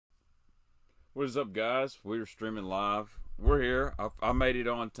What is up, guys? We're streaming live. We're here. I made it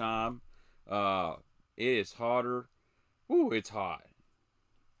on time. It is hotter. Woo, it's hot.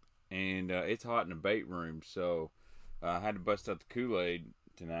 And it's hot in the bait room. So I had to bust out the Kool-Aid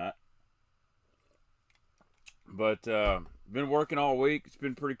tonight. But been working all week. It's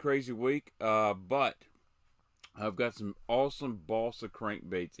been a pretty crazy week. But I've got some awesome balsa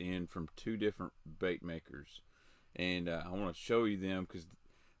crankbaits in from two different bait makers. And I want to show you them because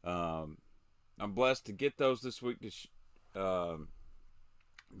I'm blessed to get those this week. Just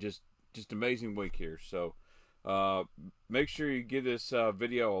amazing week here. So make sure you give this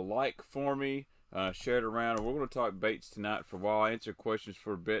video a like for me. Share it around. And we're going to talk baits tonight for a while. I answer questions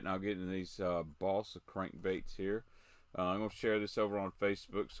for a bit, and I'll get into these balsa crankbaits here. I'm going to share this over on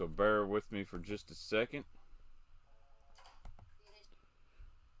Facebook, so bear with me for just a second.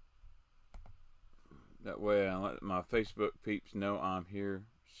 That way I let my Facebook peeps know I'm here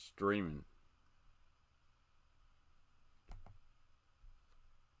streaming.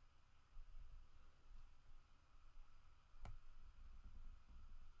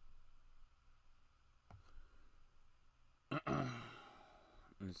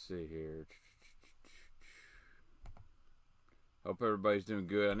 Let's see here. Hope everybody's doing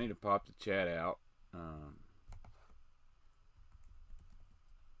good. I need to pop the chat out.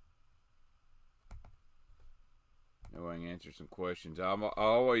 That way I can answer some questions. I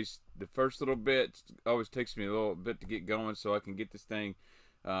always, the first little bit always takes me a little bit to get going so I can get this thing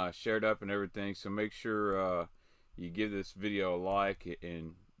shared up and everything. So make sure you give this video a like,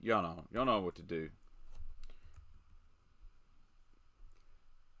 and y'all know what to do.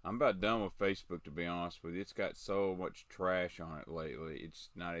 I'm about done with Facebook, to be honest with you. It's got so much trash on it lately. It's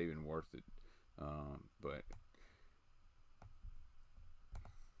not even worth it. But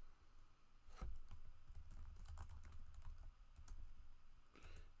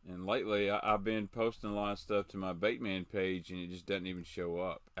and lately I've been posting a lot of stuff to my Baitman page, and it just doesn't even show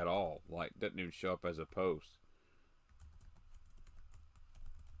up at all. Like, doesn't even show up as a post.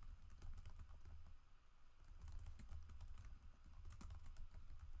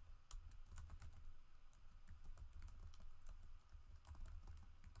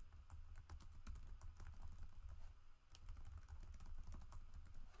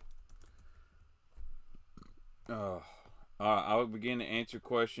 I'll begin to answer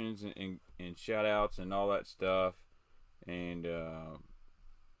questions and shout outs and all that stuff, and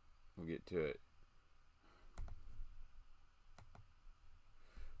we'll get to it.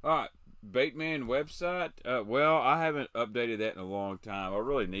 Alright, Baitman website. Well, I haven't updated that in a long time. I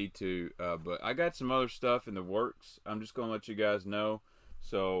really need to, but I got some other stuff in the works. I'm just going to let you guys know.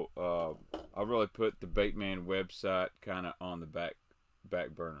 So I really put the Baitman website kind of on the back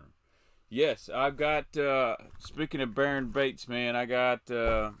burner. Yes, I've got, speaking of Baron baits, man, I got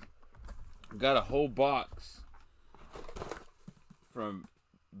a whole box from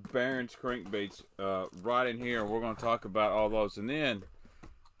Baron's Crankbaits right in here. We're going to talk about all those. And then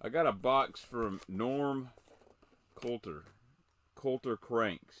I got a box from Norm Coulter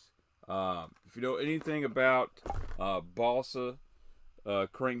Cranks. If you know anything about balsa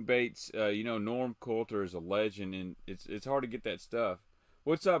crankbaits, you know Norm Coulter is a legend, and it's hard to get that stuff.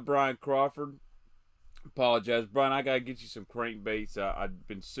 What's up, Brian Crawford? Apologize, Brian. I gotta get you some crankbaits. I've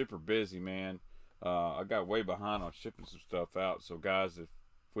been super busy, man. I got way behind on shipping some stuff out. So, guys, if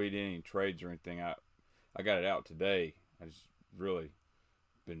we did any trades or anything, I got it out today. I just really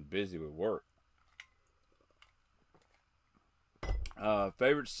been busy with work.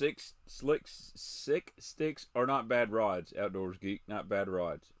 Favorite sick sticks are not bad rods. Outdoors Geek, not bad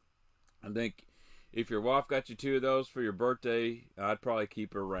rods. I think if your wife got you two of those for your birthday, I'd probably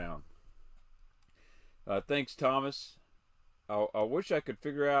keep her around. Thanks, Thomas. I wish I could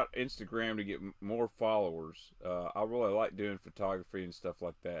figure out Instagram to get more followers. I really like doing photography and stuff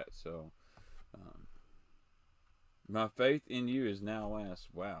like that. So, my faith in you is now last.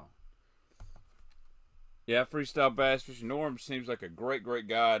 Wow. Yeah, Freestyle Bass Fishing. Norm seems like a great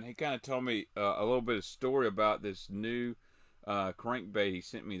guy, and he kind of told me a little bit of story about this new crankbait he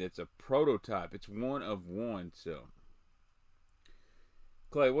sent me. That's a prototype. It's one of one. So,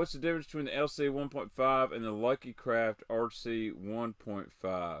 Clay, what's the difference between the LC 1.5 and the Lucky Craft RC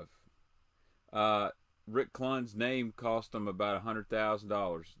 1.5? Rick Clunn's name cost him about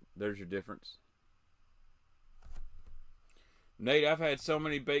 $100,000. There's your difference. Nate, I've had so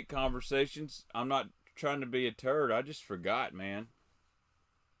many bait conversations. I'm not trying to be a turd. I just forgot, man.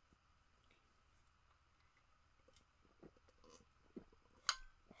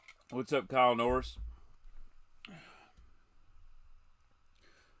 What's up, Kyle Norris?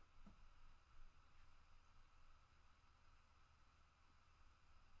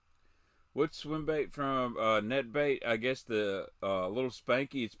 What swim bait from net bait? I guess the little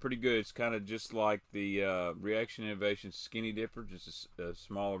spanky. It's pretty good. It's kind of just like the Reaction Innovation Skinny Dipper, just a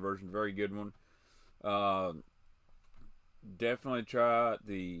smaller version. Very good one. Uh, Definitely try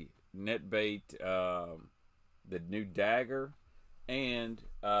the net bait, the new Dagger, and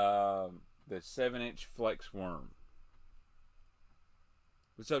the 7-inch Flex Worm.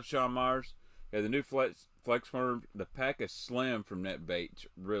 What's up, Sean Myers? Yeah, the new Flex Worm. The pack of Slim from net bait's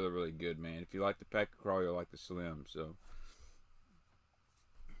really, really good, man. If you like the pack of crawl, you'll like the Slim. So.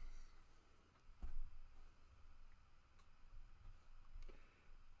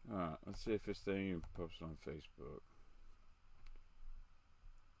 Alright, let's see if this thing even posted on Facebook.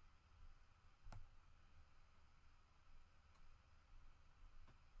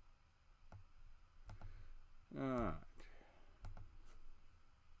 Alright.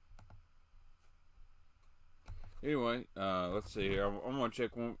 Anyway, let's see here. I'm going to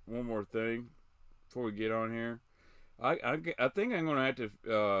check one more thing before we get on here. I think I'm going to have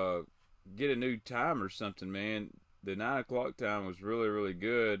to get a new time or something, man. The 9 o'clock time was really, really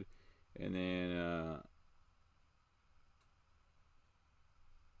good. And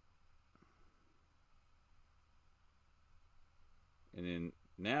then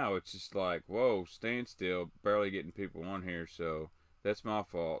now it's just like, whoa, standstill, barely getting people on here. So that's my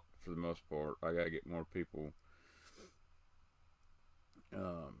fault for the most part. I got to get more people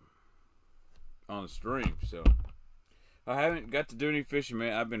on the stream. So I haven't got to do any fishing,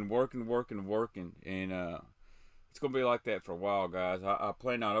 man. I've been working, and it's gonna be like that for a while, guys. I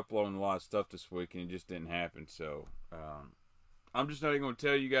planned on uploading a lot of stuff this week, and it just didn't happen. So I'm just not even gonna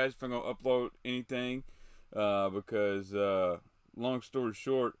tell you guys if I'm gonna upload anything, because long story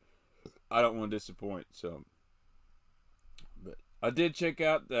short, I don't want to disappoint. So, but I did check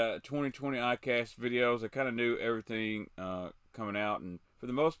out the 2020 iCast videos. I kind of knew everything coming out, and for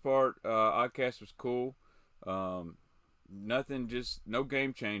the most part, iCast was cool. Nothing, just no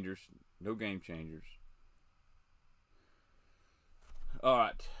game changers. No game changers.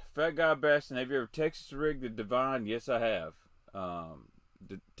 Alright, Fat Guy Bastin, have you ever Texas rigged the Divine? Yes, I have.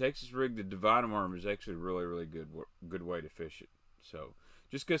 The Texas rigged the Divine Worm is actually a really, really good way to fish it. So,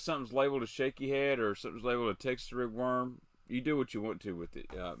 just because something's labeled a shaky head or something's labeled a Texas rig worm, you do what you want to with it.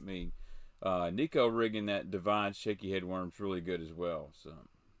 Nico rigging that Divine shaky head worm's really good as well. So.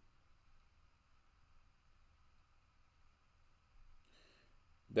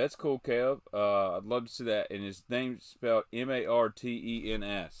 That's cool, Kev. I'd love to see that. And his name's spelled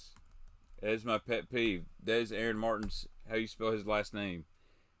Martens. That is my pet peeve. That is Aaron Martin's, how you spell his last name.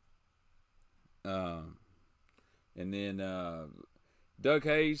 And then Doug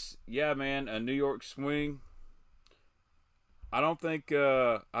Hayes, yeah, man, a New York swing. I think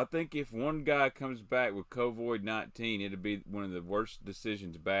if one guy comes back with COVID-19, it'd be one of the worst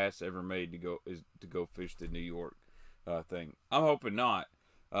decisions Bass ever made to go fish the New York thing. I'm hoping not.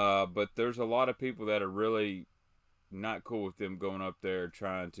 But there's a lot of people that are really not cool with them going up there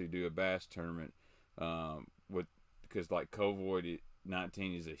trying to do a bass tournament, because like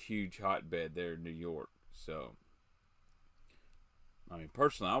COVID-19 is a huge hotbed there in New York. So, I mean,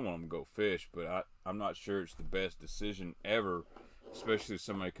 personally, I want them to go fish, but I'm not sure it's the best decision ever, especially if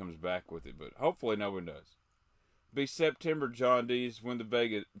somebody comes back with it. But hopefully, no one does. Be September, John D's, when the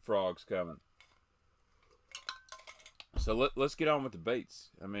Vega Frog's coming. So let's get on with the baits.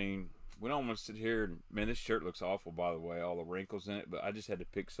 I mean, we don't want to sit here and, man, this shirt looks awful, by the way, all the wrinkles in it, but I just had to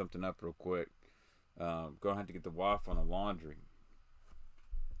pick something up real quick. Gonna have to get the wife on the laundry.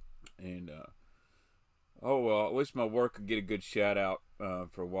 And, at least my work could get a good shout out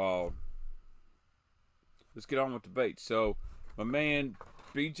for a while. Let's get on with the baits. So, my man,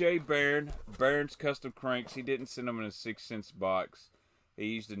 BJ Barron's Custom Cranks, he didn't send them in a 6-cent box. He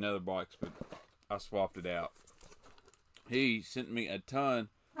used another box, but I swapped it out. He sent me a ton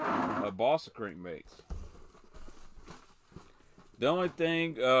of Balsa Crankbaits. The only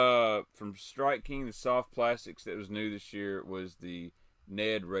thing from Strike King, the soft plastics that was new this year was the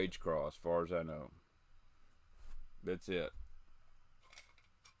Ned Rage Craw, as far as I know. That's it.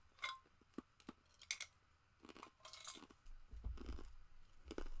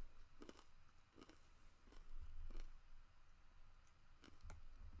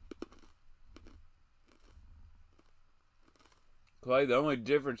 Clay, the only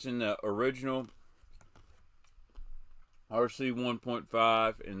difference in the original RC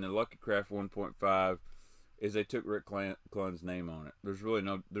 1.5 and the Lucky Craft 1.5 is they took Rick Clunn's name on it. There's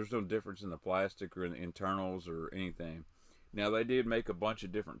no difference in the plastic or in the internals or anything. Now, they did make a bunch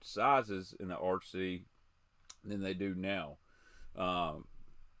of different sizes in the RC than they do now.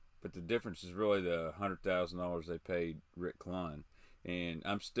 But the difference is really the $100,000 they paid Rick Clunn. And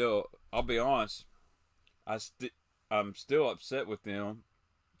I'll be honest, I'm still upset with them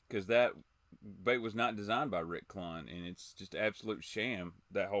because that bait was not designed by Rick Klein, and it's just absolute sham,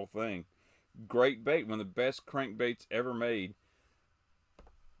 that whole thing. Great bait, one of the best crankbaits ever made,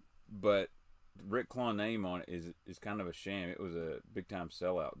 but Rick Klein name on it is kind of a sham. It was a big time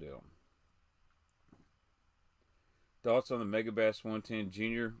sellout deal. Thoughts on the Megabass 110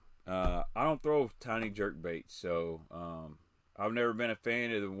 Junior? I don't throw tiny jerk baits, so I've never been a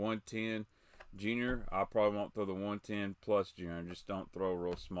fan of the 110 Junior. I probably won't throw the 110 Plus Junior. I just don't throw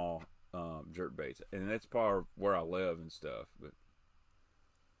real small jerk baits, and that's part of where I live and stuff. But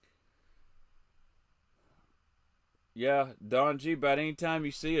yeah, Don G, about any time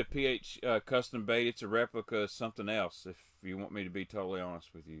you see a PH custom bait, it's a replica of something else, if you want me to be totally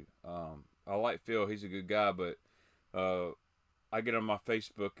honest with you. I like Phil, he's a good guy, but I get on my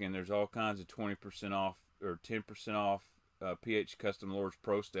Facebook and there's all kinds of 20% off or 10% off PH Custom Lures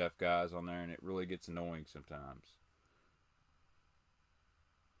Pro Staff guys on there, and it really gets annoying sometimes.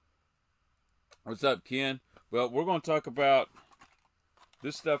 What's up, Ken? Well, we're going to talk about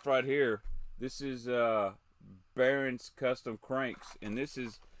this stuff right here. This is Barron's Custom Cranks, and this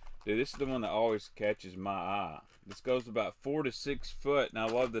is the one that always catches my eye. This goes about 4 to 6 foot, and I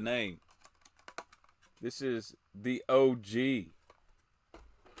love the name. This is the OG.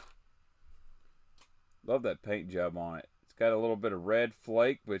 Love that paint job on it. It's got a little bit of red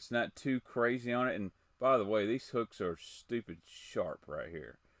flake, but it's not too crazy on it. And by the way, these hooks are stupid sharp right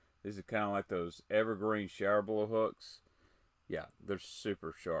here. These are kind of like those evergreen shower blow hooks. Yeah, they're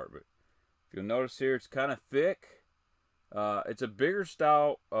super sharp. But if you'll notice here, it's kind of thick. It's a bigger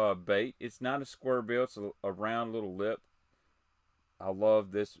style bait. It's not a square bill. It's a round little lip. I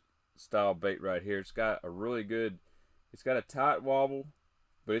love this style bait right here. It's got a really good, it's got a tight wobble,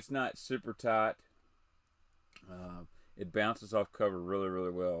 but it's not super tight. It bounces off cover really,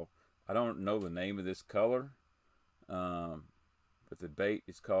 really well. I don't know the name of this color, but the bait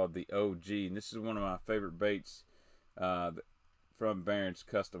is called the OG, and this is one of my favorite baits from Barron's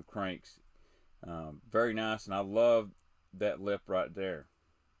Custom Cranks. Very nice, and I love that lip right there.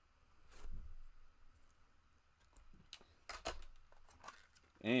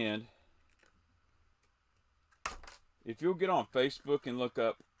 And if you'll get on Facebook and look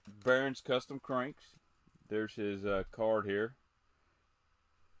up Barron's Custom Cranks, there's his card here.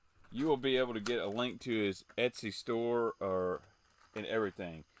 You will be able to get a link to his Etsy store and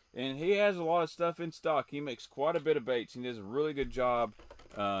everything. And he has a lot of stuff in stock. He makes quite a bit of baits. He does a really good job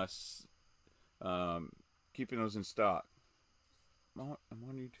keeping those in stock. I'm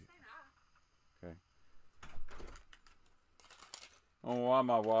on YouTube. Okay. Oh, why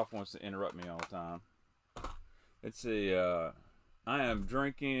my wife wants to interrupt me all the time. Let's see. I am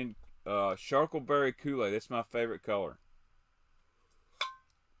drinking Charcoalberry Kool-Aid. That's my favorite color.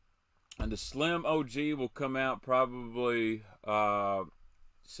 And the Slim OG will come out probably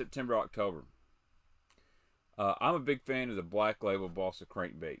September, October. I'm a big fan of the Black Label Balsa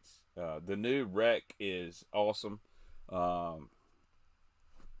Crankbaits. The new wreck is awesome.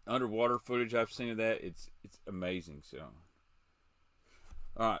 Underwater footage I've seen of that, it's amazing. So,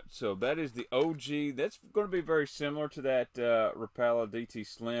 all right, so that is the OG. That's going to be very similar to that Rapala DT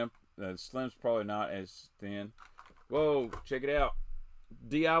Slim. The Slim's probably not as thin. Whoa, check it out.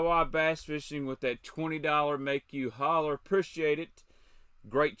 DIY bass fishing with that $20 make you holler. Appreciate it.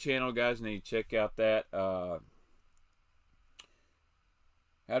 Great channel, guys. Need to check out that. How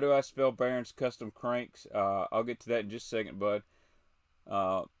do I spell Barron's Custom Cranks? I'll get to that in just a second, bud.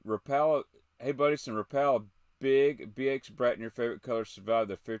 Rapala, hey buddy, some Rapala Big BX Bratton, your favorite color, survived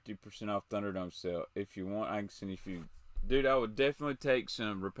the 50% off Thunderdome sale. If you want, I can send you a few. Dude, I would definitely take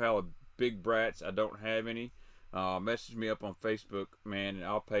some Rapala Big Brats. I don't have any. Message me up on Facebook, man, and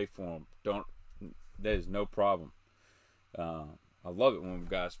I'll pay for them. That is no problem. I love it when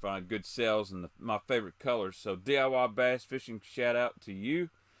guys find good sales in my favorite colors. So DIY bass fishing, shout out to you.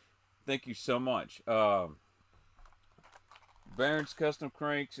 Thank you so much. Barron's Custom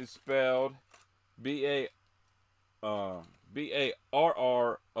Cranks is spelled B-A-R-R-O-N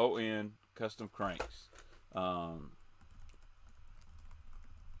Custom Cranks. And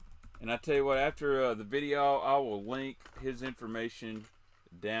I tell you what, after the video, I will link his information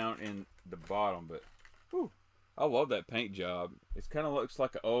down in the bottom. But whew, I love that paint job. It kind of looks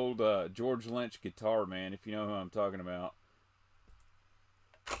like an old George Lynch guitar, man, if you know who I'm talking about.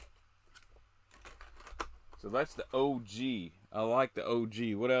 So that's the OG. I like the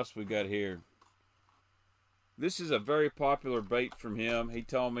OG. What else we got here? This is a very popular bait from him. He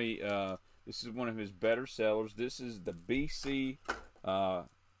told me this is one of his better sellers. This is the BC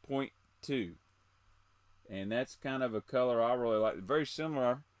 .2. and that's kind of a color I really like. Very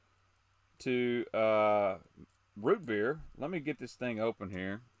similar to root beer. Let me get this thing open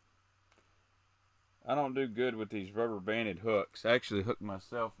here. I don't do good with these rubber banded hooks. I actually hook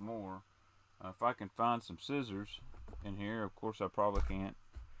myself more. If I can find some scissors in here, of course I probably can't,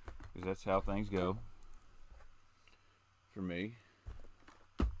 because that's how things go for me.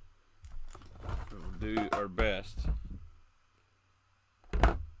 We'll do our best.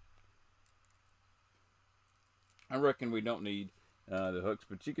 I reckon we don't need the hooks,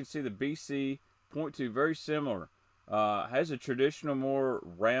 but you can see the BC .2, very similar. Has a traditional, more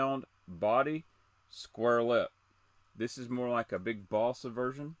round body, square lip. This is more like a big balsa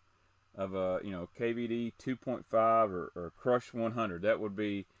version of a KVD 2.5 or Crush 100. That would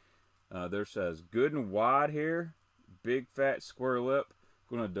be there says good and wide here, big fat square lip,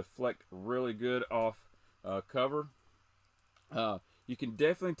 going to deflect really good off cover. You can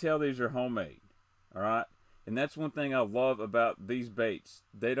definitely tell these are homemade. All right, and that's one thing I love about these baits.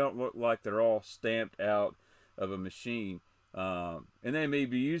 They don't look like they're all stamped out of a machine, and they may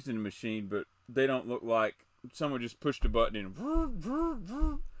be used in a machine, but they don't look like someone just pushed a button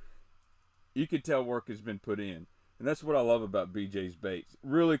and you can tell work has been put in. And that's what I love about BJ's baits.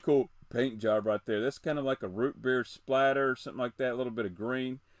 Really cool paint job right there. That's kind of like a root beer splatter or something like that, a little bit of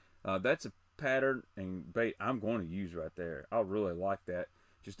green. That's a pattern and bait I'm going to use right there. I really like that.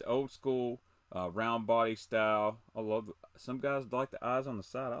 Just old school round body style. I love some guys like the eyes on the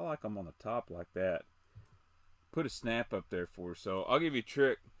side. I like them on the top like that. Put a snap up there for you. So I'll give you a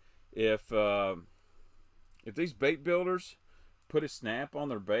trick. If these bait builders put a snap on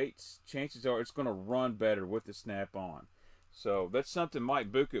their baits, chances are it's going to run better with the snap on. So that's something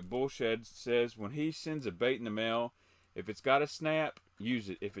Mike Book at Bullshed says when he sends a bait in the mail. If it's got a snap, use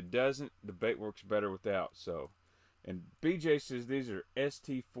it. If it doesn't, the bait works better without. So, and BJ says these are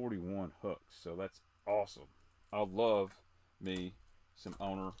ST41 hooks. So that's awesome. I love me some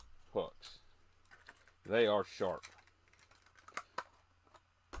owner hooks. They are sharp.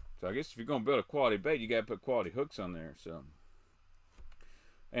 So I guess if you're going to build a quality bait, you got to put quality hooks on there. So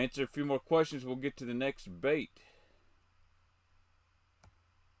answer a few more questions. We'll get to the next bait.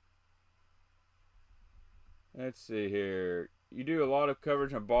 Let's see here. You do a lot of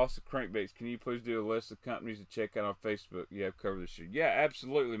coverage on Balsa Crankbaits. Can you please do a list of companies to check out on Facebook? You have covered this year. Yeah,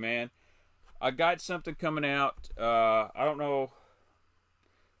 absolutely, man. I got something coming out. I don't know.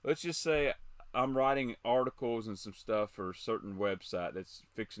 Let's just say I'm writing articles and some stuff for a certain website that's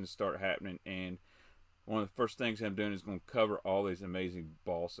fixing to start happening, and one of the first things I'm doing is going to cover all these amazing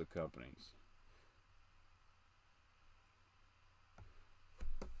balsa companies.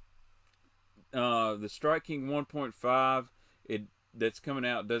 The Strike King 1.5 that's coming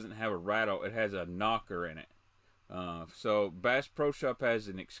out doesn't have a rattle. It has a knocker in it. So Bass Pro Shop has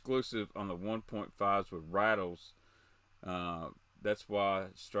an exclusive on the 1.5s with rattles. That's why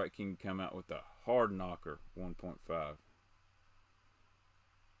Strike King come out with the hard knocker 1.5.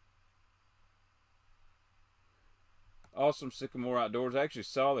 Awesome Sycamore Outdoors. I actually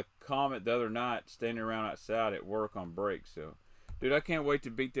saw the comment the other night standing around outside at work on break. So, dude, I can't wait to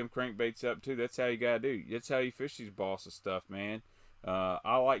beat them crankbaits up too. That's how you gotta do. That's how you fish these balsa stuff, man.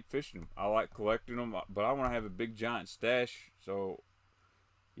 I like fishing them. I like collecting them, but I want to have a big giant stash. So,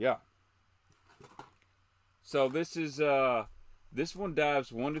 yeah. So this is this one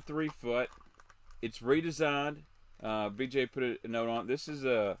dives 1 to 3 foot. It's redesigned. BJ put a note on it. This is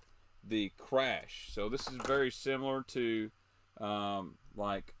the Crash. So this is very similar to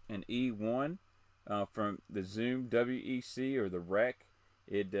like an E1 from the Zoom WEC or the Rec.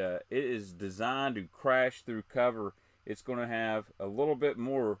 It is designed to crash through cover. It's going to have a little bit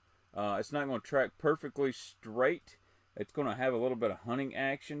more. It's not going to track perfectly straight. It's going to have a little bit of hunting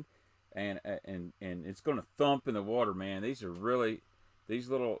action, and it's going to thump in the water, man. These are really, these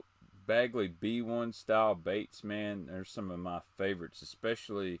little Bagley B1 style baits, man. They're some of my favorites,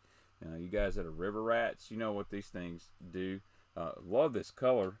 especially you guys that are river rats. You know what these things do. Love this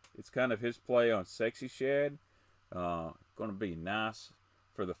color. It's kind of his play on Sexy Shad. Going to be nice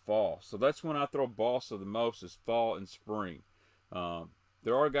for the fall. So that's when I throw balsa the most, is fall and spring.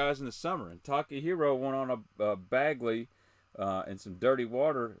 There are guys in the summer, and Taki Hero went on a Bagley and some dirty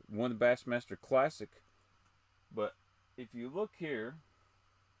water, won the Bassmaster Classic. But if you look here,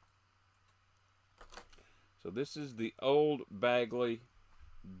 so this is the old Bagley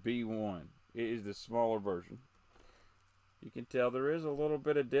B1. It is the smaller version. You can tell there is a little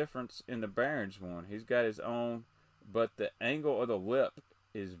bit of difference in the Barron's one. He's got his own, but the angle of the lip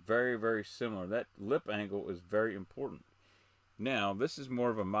is very, very similar. That lip angle is very important. Now, this is more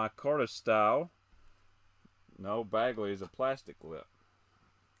of a micarta style. No, Bagley is a plastic lip.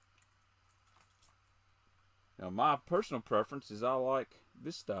 Now, my personal preference is I like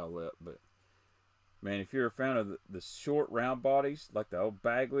this style lip, but man, if you're a fan of the short round bodies, like the old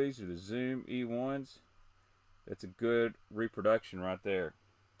Bagleys or the Zoom E1s, that's a good reproduction right there.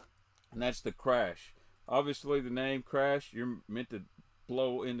 And that's the Crash. Obviously, the name Crash, you're meant to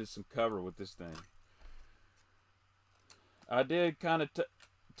blow into some cover with this thing. I did kind of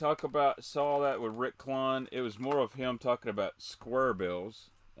saw that with Rick Clunn. It was more of him talking about square bills.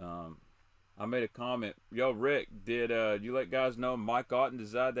 I made a comment, yo, Rick, did you let guys know Mike Otten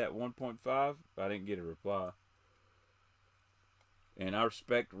designed that 1.5? I didn't get a reply. And I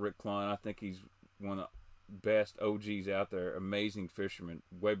respect Rick Clunn. I think he's one of the best OGs out there. Amazing fisherman.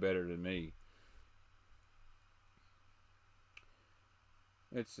 Way better than me.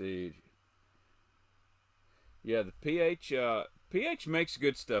 Let's see. Yeah, the pH makes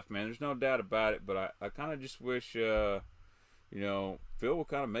good stuff, man. There's no doubt about it. But I kind of just wish, you know, Phil will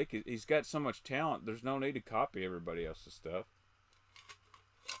kind of make it. He's got so much talent. There's no need to copy everybody else's stuff.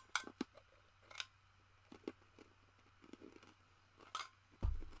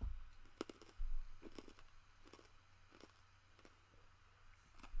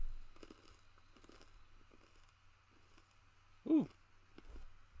 Ooh.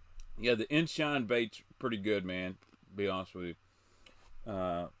 Yeah, the Inshine bait's pretty good, man. Be honest with you.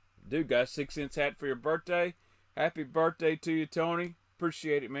 Dude, got a 6 cents hat for your birthday. Happy birthday to you, Tony.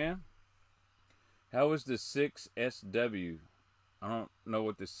 Appreciate it, man. How was the 6SW? I don't know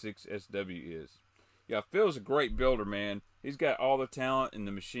what the 6SW is. Yeah, Phil's a great builder, man. He's got all the talent and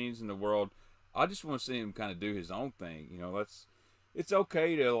the machines in the world. I just want to see him kind of do his own thing. You know, it's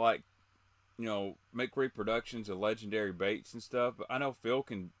okay to, like, you know, make reproductions of legendary baits and stuff. But I know Phil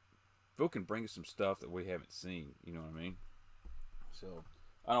can bring us some stuff that we haven't seen. You know what I mean? So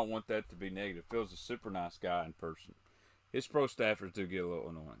I don't want that to be negative. Phil's a super nice guy in person. His pro staffers do get a little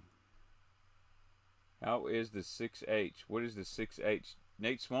annoying. How is the 6H? What is the 6H?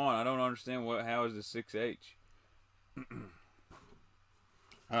 Nate Swan, I don't understand how is the 6H?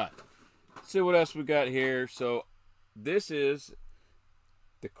 Alright. Let's see what else we got here. So this is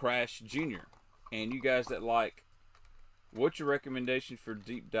the Crash Junior. And you guys that like, what's your recommendation for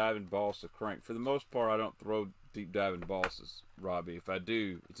deep diving balsa crank? For the most part, I don't throw deep diving balsas, Robbie. If I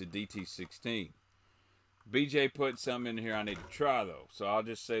do, it's a DT16. BJ put something in here I need to try, though, so I'll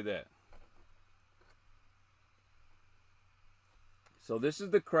just say that. So this is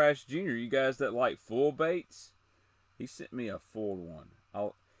the Crash Junior. You guys that like full baits, he sent me a full one.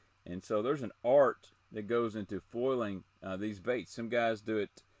 And so there's an art that goes into foiling these baits. Some guys do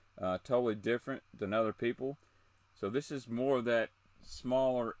it totally different than other people. So this is more of that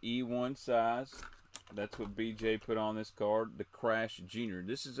smaller E1 size. That's what BJ put on this card, the Crash Junior.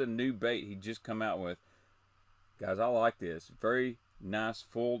 This is a new bait he just come out with. Guys, I like this. Very nice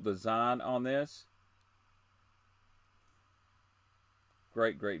full design on this.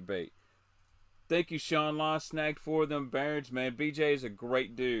 Great, great bait. Thank you, Sean Law. Snagged 4 of them Barons, man. BJ is a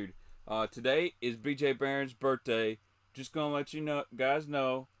great dude. Today is BJ Barron's birthday. Just gonna let you guys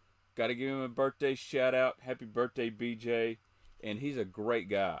know. Got to give him a birthday shout out. Happy birthday, BJ. And he's a great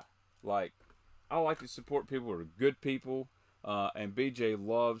guy. Like, I like to support people who are good people. And BJ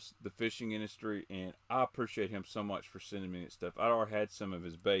loves the fishing industry, and I appreciate him so much for sending me that stuff. I already had some of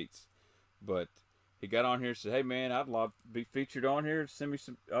his baits, but he got on here and said, hey man, I'd love to be featured on here. Send me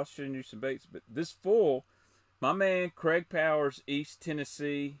some, I'll send you some baits. But this full, my man Craig Powers, East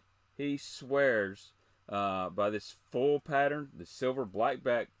Tennessee, he swears by this full pattern, the silver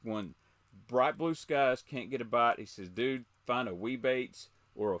blackback one. Bright blue skies, can't get a bite. He says, dude, find a wee baits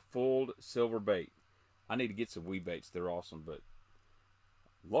or a full silver bait. I need to get some wee baits. They're awesome, but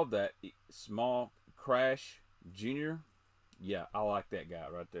love that small Crash Junior. Yeah, I like that guy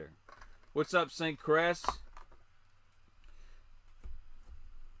right there. What's up, St. Cress?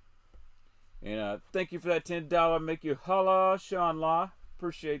 And thank you for that $10. Make you holla, Sean Law.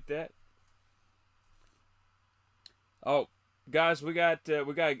 Appreciate that. Oh, guys, we got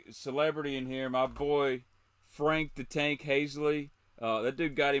celebrity in here. My boy Frank the Tank Hazley. That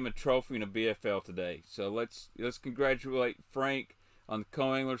dude got him a trophy in a BFL today. So let's congratulate Frank on the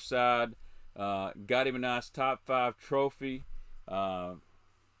co-angler side. Got him a nice top 5 trophy.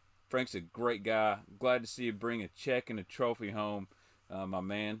 Frank's a great guy. Glad to see you bring a check and a trophy home, my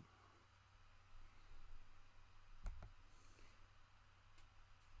man.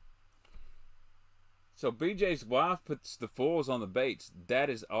 So BJ's wife puts the foils on the baits. That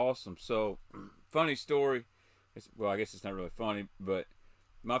is awesome. So, funny story. Well, I guess it's not really funny, but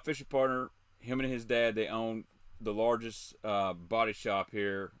my fishing partner, him and his dad, they own the largest body shop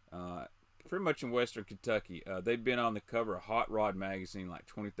here, pretty much in Western Kentucky. They've been on the cover of Hot Rod magazine like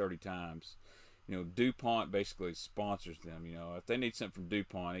 20, 30 times. You know, DuPont basically sponsors them. You know, if they need something from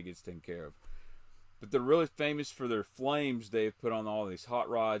DuPont, it gets taken care of. But they're really famous for their flames they've put on all these hot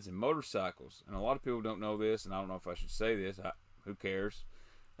rods and motorcycles. And a lot of people don't know this, and I don't know if I should say this. Who cares?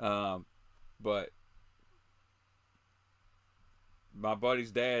 But my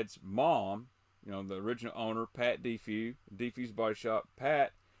buddy's dad's mom, you know, the original owner, Pat Defew's Body Shop,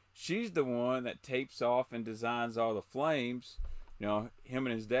 Pat, she's the one that tapes off and designs all the flames. You know, him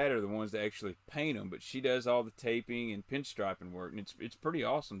and his dad are the ones that actually paint them, but she does all the taping and pinstriping work, and it's pretty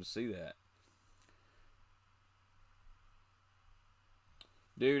awesome to see that.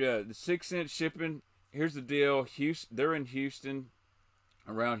 Dude, the 6-inch shipping, here's the deal. They're in Houston,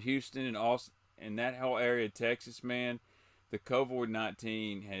 around Houston and Austin, and that whole area of Texas, man. The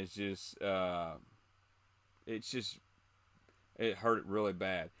COVID-19 has just, it hurt it really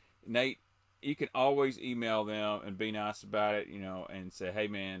bad. Nate, you can always email them and be nice about it, you know, and say, hey,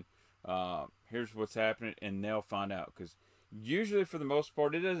 man, here's what's happening, and they'll find out. Because usually, for the most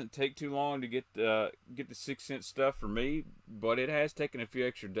part, it doesn't take too long to get the 6-inch stuff for me, but it has taken a few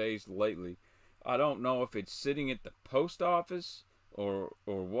extra days lately. I don't know if it's sitting at the post office or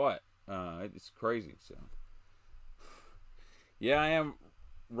what. It's crazy. So, yeah, I am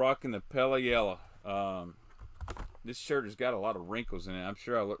rocking the Pella Yellow. This shirt has got a lot of wrinkles in it. I'm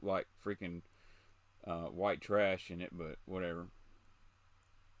sure I look like freaking white trash in it, but whatever.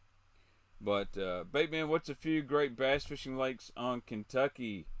 But, Baitman, what's a few great bass fishing lakes on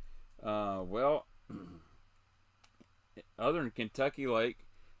Kentucky? Well, other than Kentucky Lake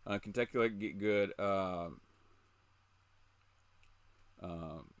get good.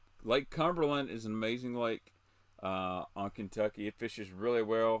 Lake Cumberland is an amazing lake on Kentucky. It fishes really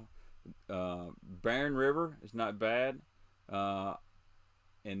well. Barren River is not bad.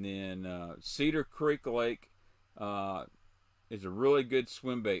 And then Cedar Creek Lake is a really good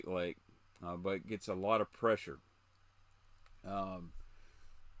swim bait lake. But it gets a lot of pressure. And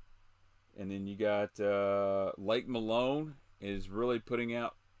then you got Lake Malone is really putting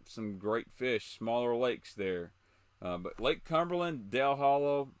out some great fish, smaller lakes there. But Lake Cumberland, Dell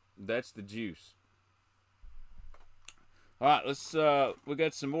Hollow, that's the juice. All right, let's we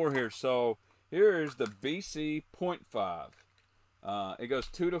got some more here. So here is the BC 0.5. It goes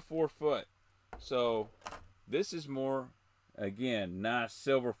 2 to 4 foot. So this is more, again, nice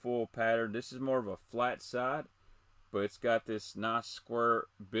silver foil pattern. This is more of a flat side, but it's got this nice square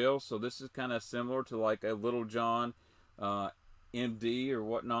bill. So this is kind of similar to like a Little John MD or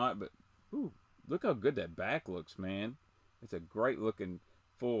whatnot. But ooh, look how good that back looks, man. It's a great looking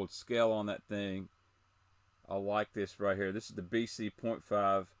full scale on that thing. I like this right here. This is the BC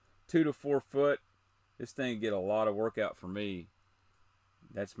 0.5, 2 to 4 foot. This thing get a lot of workout for me.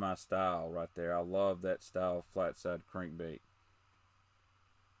 That's my style right there. I love that style of flat side crankbait.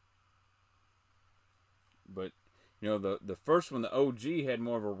 But, you know, the first one, the OG, had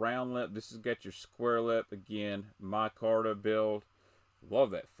more of a round lip. This has got your square lip. Again, micarta build.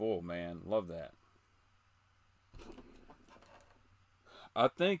 Love that full, man. Love that. I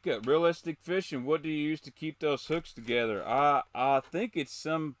think realistic fishing, what do you use to keep those hooks together? I think it's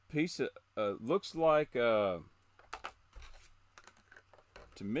some piece of, looks like, to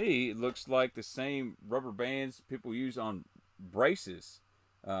me, it looks like the same rubber bands people use on braces.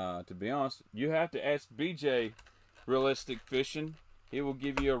 To be honest, you have to ask BJ Realistic Fishing. He will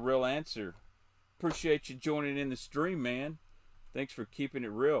give you a real answer. Appreciate you joining in the stream, man. Thanks for keeping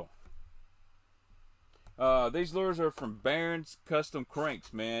it real. These lures are from Barron's Custom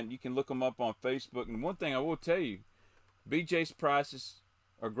Cranks, man. You can look them up on Facebook. And one thing I will tell you, BJ's prices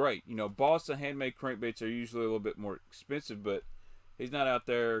are great. You know, Balsa handmade crankbaits are usually a little bit more expensive, but he's not out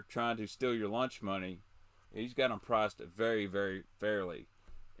there trying to steal your lunch money. He's got them priced very, very fairly.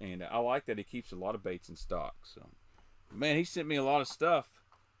 And I like that he keeps a lot of baits in stock. So, man, he sent me a lot of stuff.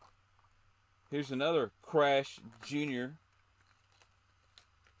 Here's another Crash Junior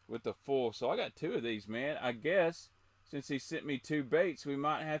with the full. So I got 2 of these, man. I guess since he sent me 2 baits, we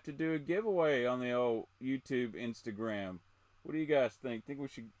might have to do a giveaway on the old YouTube, Instagram. What do you guys think? Think we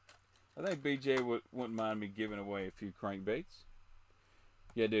should? I think BJ wouldn't mind me giving away a few crankbaits.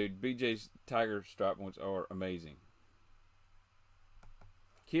 Yeah, dude, BJ's tiger stripe ones are amazing.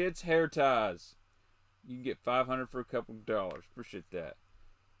 Kids hair ties. You can get 500 for a couple of dollars. Appreciate that.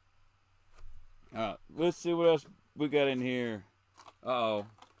 All right, let's see what else we got in here. Uh-oh.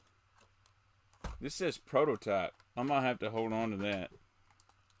 This says prototype. I might have to hold on to that.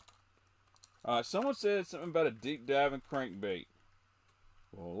 Someone said something about a deep diving crankbait.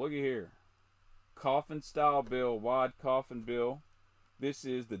 Well, look at here. Coffin style bill, wide coffin bill. This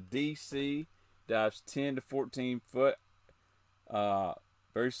is the DC, dives 10 to 14 foot.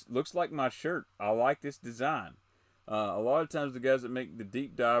 looks like my shirt. I like this design. A lot of times the guys that make the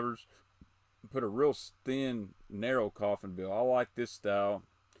deep divers put a real thin, narrow coffin bill. I like this style.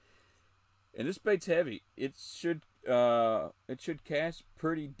 And this bait's heavy. It should cast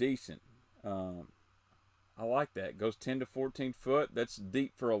pretty decent. I like that. It goes 10 to 14 foot. That's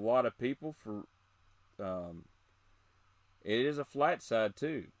deep for a lot of people. It is a flat side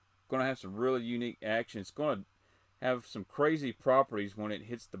too. Going to have some really unique action. It's going to have some crazy properties when it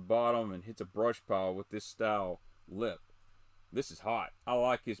hits the bottom and hits a brush pile with this style lip. This is hot. I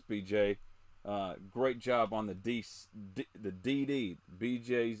like this, BJ. Great job on the DD.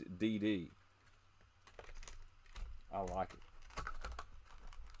 BJ's DD. I like it.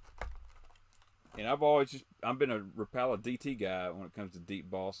 And I've been a Rapala DT guy when it comes to deep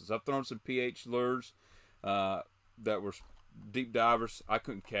bosses. I've thrown some pH lures that were deep divers. I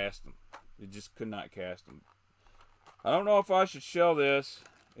couldn't cast them. It just could not cast them. I don't know if I should show this.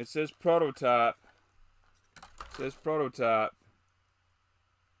 It says prototype. It says prototype.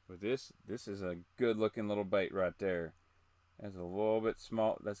 But this is a good looking little bait right there. It's a little bit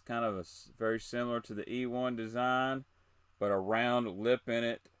small. That's kind of very similar to the E1 design, but a round lip in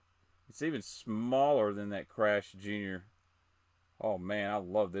it. It's even smaller than that Crash Junior. Oh man, I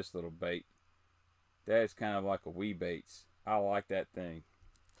love this little bait. That is kind of like a wee baits. I like that thing.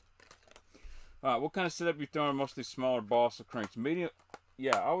 All right, what kind of setup you throwing? Mostly smaller balsa cranks. Medium.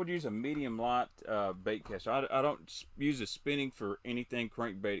 Yeah, I would use a medium light bait caster. I don't use a spinning for anything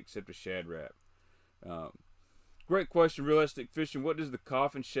crankbait except a Shad Rap. Great question, Realistic Fishing. What does the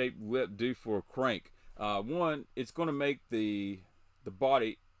coffin-shaped lip do for a crank? One, it's going to make the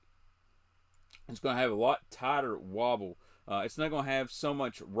body. It's going to have a lot tighter wobble. It's not going to have so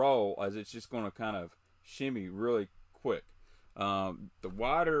much roll as it's just going to kind of shimmy really quick. The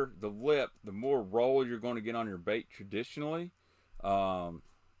wider the lip, the more roll you're going to get on your bait traditionally. So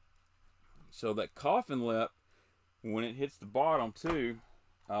that coffin lip, when it hits the bottom too,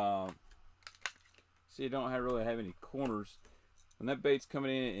 see, it don't really have any corners. When that bait's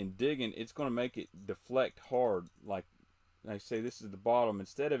coming in and digging, it's going to make it deflect hard. Like I say, this is the bottom.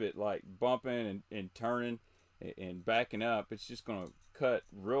 Instead of it like bumping and turning and backing up, it's just going to cut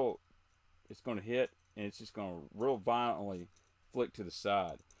real. It's going to hit, and it's just going to real violently flick to the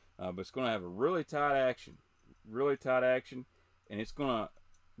side. But it's going to have a really tight action, and it's going to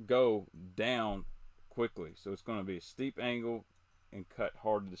go down quickly. So it's going to be a steep angle and cut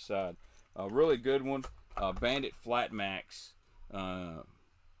hard to the side. A really good one, Bandit Flat Max,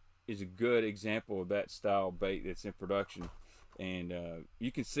 is a good example of that style bait that's in production. And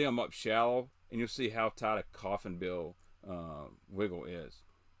you can see them up shallow, and you'll see how tight a coffin bill wiggle is.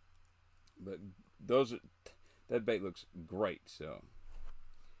 But that bait looks great. So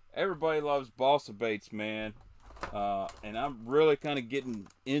everybody loves balsa baits, man. And I'm really kind of getting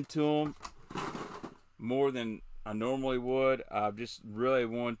into them more than I normally would. I just really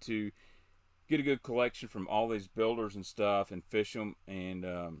want to get a good collection from all these builders and stuff and fish them. And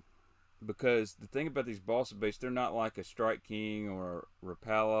because the thing about these balsa baits, they're not like a Strike King or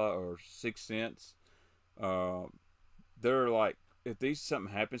Rapala or 6 Sense. They're like, if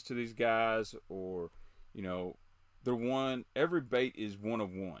something happens to these guys, or every bait is one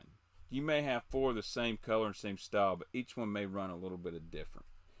of one. You may have 4 of the same color and same style, but each one may run a little bit of different.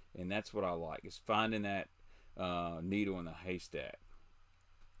 And that's what I like, is finding that needle in the haystack.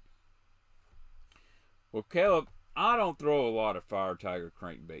 Well, Caleb, I don't throw a lot of Fire Tiger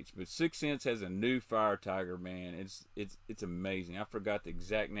crankbaits, but 6 Sense has a new Fire Tiger, man. It's amazing. I forgot the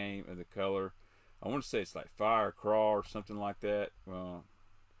exact name of the color. I want to say it's like Fire Craw or something like that. Well,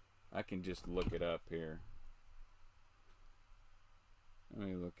 I can just look it up here. Let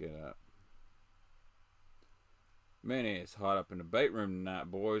me look it up. Man, it's hot up in the bait room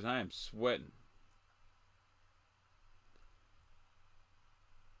tonight, boys. I am sweating.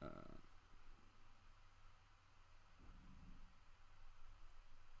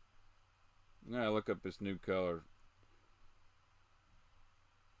 I'm gonna look up this new color.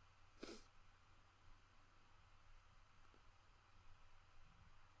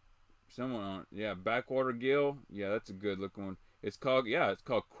 Yeah, Backwater Gill. Yeah, that's a good looking one. It's called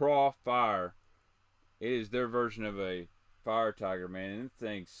Craw Fire. It is their version of a Fire Tiger, man. And this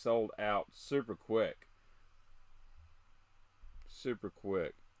thing sold out super quick. Super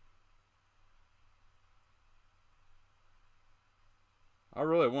quick. I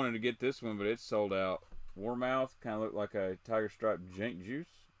really wanted to get this one, but it's sold out. Warmouth kind of looked like a Tiger Stripe Jank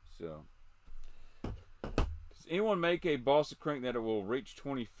Juice. So, does anyone make a balsa crank that it will reach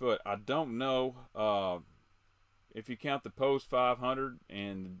 20 foot? I don't know. If you count the Pose 500,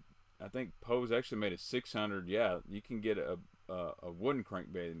 and I think Pose actually made a 600, yeah, you can get a a wooden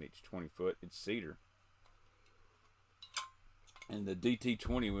crankbait that makes 20 foot. It's cedar. And the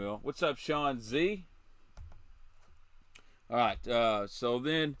DT20 wheel. What's up, Sean Z? Alright, so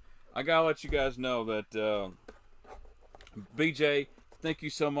then I gotta let you guys know that BJ, thank you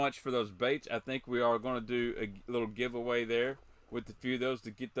so much for those baits. I think we are going to do a little giveaway there with a few of those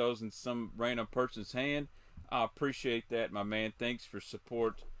to get those in some random person's hand. I appreciate that, my man. Thanks for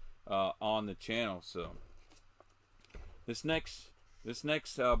support on the channel. So this next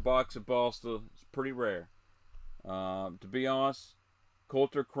box of Balsa is pretty rare. To be honest,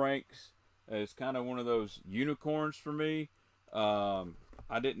 Coulter Cranks is kind of one of those unicorns for me. I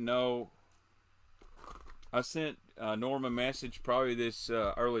didn't know. I sent Norm a message probably this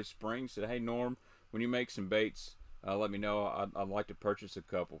early spring. Said, hey Norm, when you make some baits, let me know. I'd like to purchase a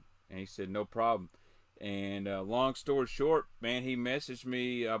couple. And he said, no problem. And long story short, man, he messaged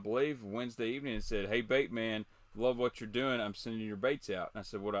me, I believe, Wednesday evening and said, hey Baitman, love what you're doing. I'm sending your baits out. And I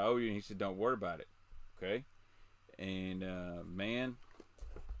said, what I owe you? And he said, don't worry about it. Okay. And man,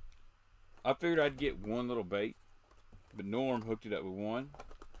 I figured I'd get one little bait, but Norm hooked it up with 1,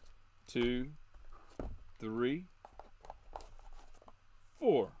 2, 3,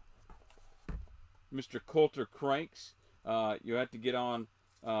 4. Mr. Coulter Cranks. You have to get on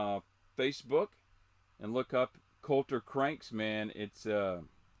Facebook and look up Coulter Cranks, man. It's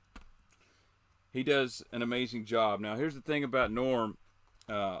he does an amazing job. Now here's the thing about Norm.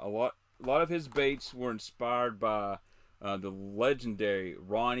 A lot of his baits were inspired by the legendary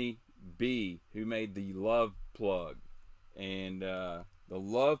Ronnie B, who made the Love Plug. And the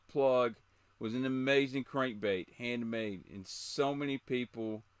Love Plug was an amazing crankbait, handmade, and so many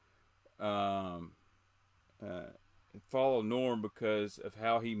people follow Norm because of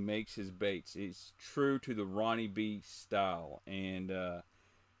how he makes his baits. It's true to the Ronnie B style, and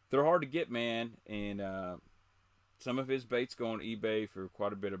they're hard to get, man. And some of his baits go on eBay for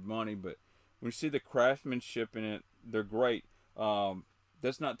quite a bit of money, but when you see the craftsmanship in it, they're great.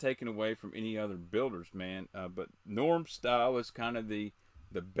 That's not taken away from any other builders, man. But Norm's style is kind of the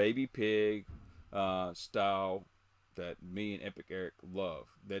baby pig style that me and Epic Eric love.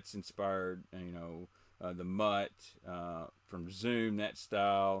 That's inspired, you know, the Mutt from Zoom, that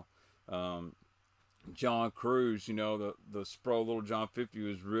style. John Cruz, you know, the Spro Little John 50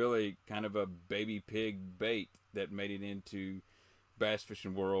 was really kind of a baby pig bait that made it into bass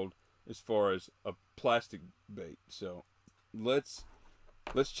fishing world as far as a plastic bait. So let's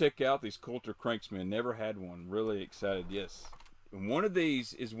check out these Coulter Cranks, man. Never had one. Really excited. Yes, and one of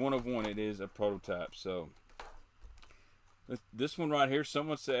these is one of one. It is a prototype. So this one right here,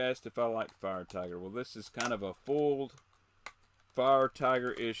 someone asked if I like Fire Tiger. Well, this is kind of a full Fire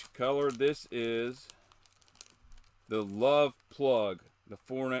Tiger-ish color. This is the Love Plug, the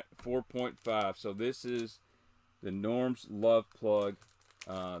 4.5. So this is the Norm's Love Plug.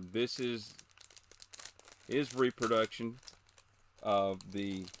 This is his reproduction of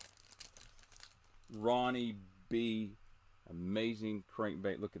the Ronnie B amazing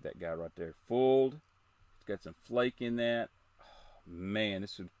crankbait. Look at that guy right there, fooled. It's got some flake in that. Oh, man,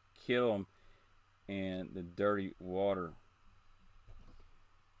 this would kill him in the dirty water.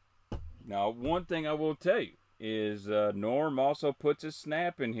 Now, one thing I will tell you is Norm also puts a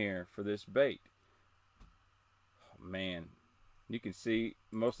snap in here for this bait. Oh, man, you can see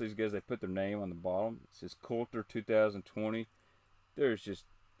most of these guys, they put their name on the bottom. It says Coulter 2020. There's just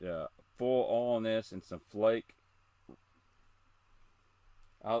full all on this and some flake.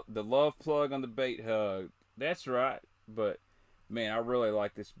 The Love Plug on the bait hug. That's right. But, man, I really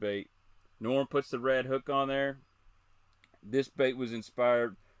like this bait. Norm puts the red hook on there. This bait was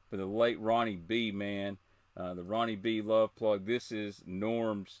inspired by the late Ronnie B, man. The Ronnie B Love Plug. This is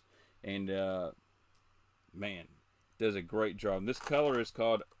Norm's. And, man, does a great job. This color is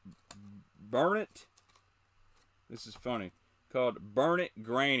called Burn It. This is funny. Called Burn It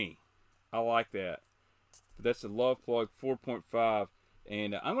Granny. I like that. But that's the Love Plug 4.5.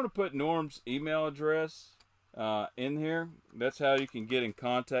 And I'm going to put Norm's email address in here. That's how you can get in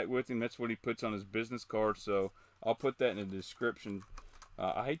contact with him. That's what he puts on his business card. So I'll put that in the description.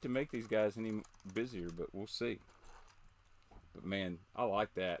 I hate to make these guys any busier, but we'll see. But man, I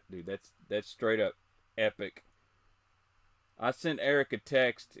like that, dude. That's straight up epic. I sent Eric a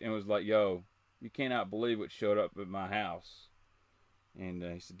text and was like, yo, you cannot believe what showed up at my house. And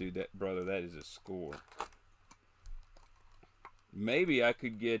he said, dude, that brother, that is a score. Maybe I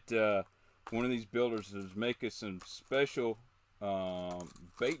could get one of these builders to make us some special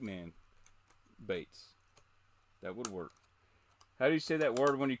Baitman baits. That would work. How do you say that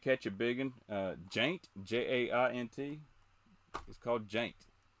word when you catch a biggin? Jaint, J-A-I-N-T. It's called jaint.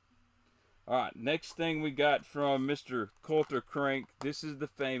 All right, next thing we got from Mr. Coulter Crank. This is the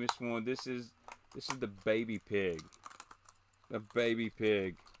famous one. This is the baby pig. The baby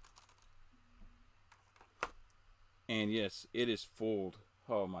pig. And yes, it is fooled.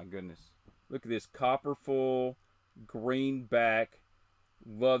 Oh my goodness. Look at this copper full, green back.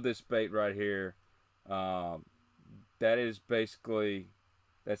 Love this bait right here. That is basically,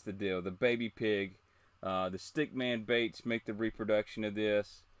 that's the deal. The baby pig. The Stickman baits make the reproduction of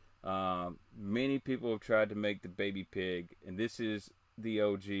this. Many people have tried to make the baby pig, and this is the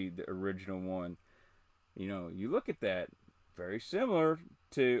OG, the original one. You know, you look at that, very similar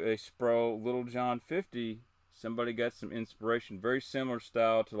to a Spro Little John 50. Somebody got some inspiration, very similar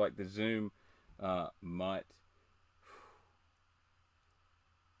style to like the Zoom mutt.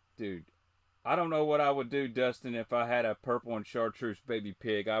 Dude, I don't know what I would do, Dustin, if I had a purple and chartreuse baby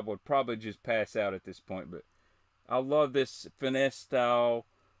pig. I would probably just pass out at this point, but I love this finesse style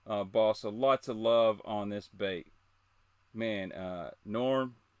Balsa. Lots of love on this bait. Man,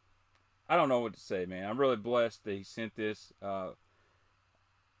 Norm, I don't know what to say, man. I'm really blessed that he sent this, but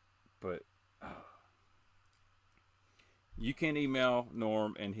you can email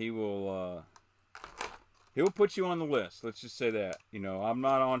Norm and he will put you on the list. Let's just say that. You know, I'm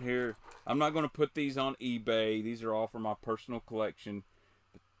not on here. I'm not going to put these on eBay. These are all for my personal collection.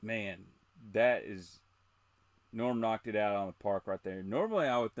 But man, that is, Norm knocked it out on the park right there. Normally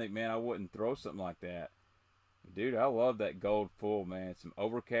I would think, man, I wouldn't throw something like that. Dude, I love that gold full, man. Some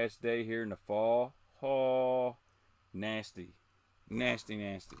overcast day here in the fall. Oh, nasty. Nasty,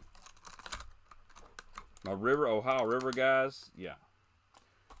 nasty. My Ohio River guys, yeah.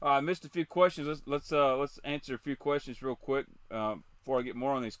 I missed a few questions. Let's answer a few questions real quick before I get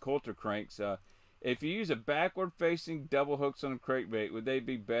more on these Coulter cranks. If you use a backward facing double hooks on a crankbait, would they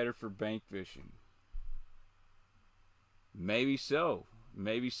be better for bank fishing? Maybe so.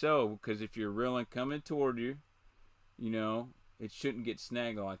 Maybe so, because if you're reeling coming toward you, you know, it shouldn't get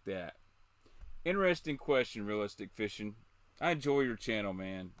snagged like that. Interesting question, Realistic Fishing. I enjoy your channel,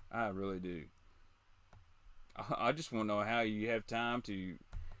 man. I really do. I just want to know how you have time to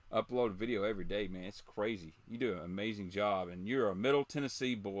upload a video every day, man. It's crazy. You do an amazing job, and you're a Middle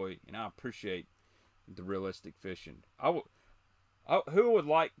Tennessee boy, and I appreciate the Realistic Fishing. Who would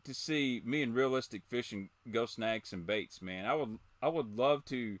like to see me and Realistic Fishing go snag some baits, man? I would love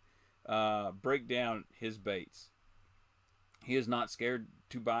to break down his baits. He is not scared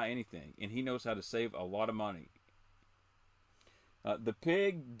to buy anything, and he knows how to save a lot of money. The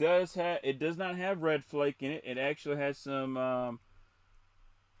pig does not have red flake in it. It actually has some, I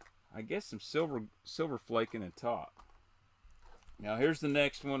guess, some silver flake in the top. Now here's the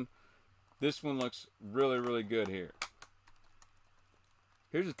next one. This one looks really, really good here.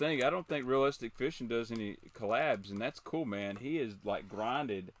 Here's the thing. I don't think Realistic Fishing does any collabs, and that's cool, man. He is like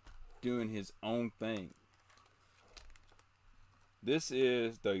grinded, doing his own thing. This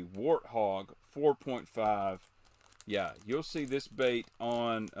is the Warthog 4.5. Yeah, you'll see this bait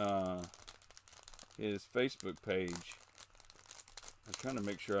on his Facebook page. I'm trying to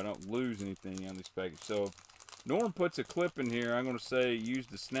make sure I don't lose anything on this package. So if Norm puts a clip in here, I'm going to say use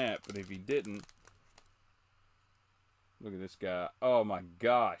the snap. But if he didn't, look at this guy. Oh my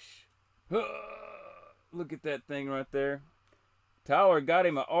gosh. Look at that thing right there. Tyler got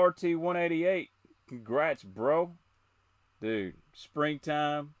him a RT 188. Congrats, bro. Dude,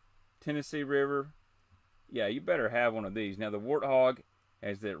 springtime, Tennessee River. Yeah, you better have one of these. Now, the Warthog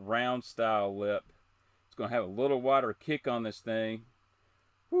has that round style lip. It's going to have a little wider kick on this thing.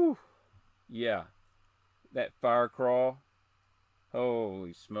 Whew. Yeah. That fire crawl.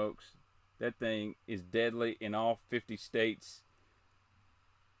 Holy smokes. That thing is deadly in all 50 states.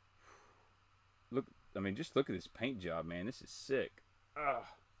 Look, I mean, just look at this paint job, man. This is sick. Ugh.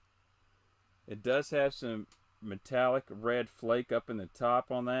 It does have some metallic red flake up in the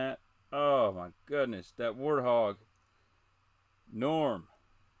top on that. Oh my goodness, that Warthog. Norm.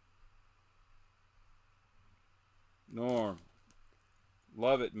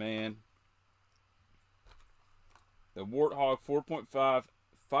 Love it, man. The Warthog 4.5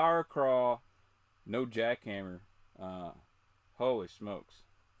 fire crawl, no jackhammer. Holy smokes.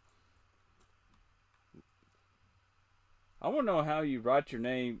 I want to know how you write your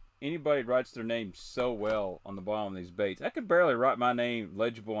name. Anybody writes their name so well on the bottom of these baits. I could barely write my name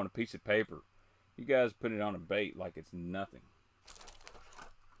legible on a piece of paper. You guys put it on a bait like it's nothing.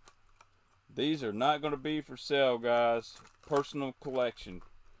 These are not going to be for sale, guys. Personal collection.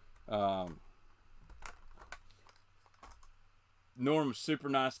 Norm's super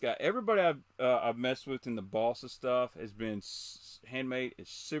nice guy. Everybody I've messed with in the Balsa stuff has been handmade.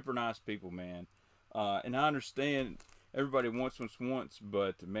 It's super nice people, man. And I understand everybody wants once,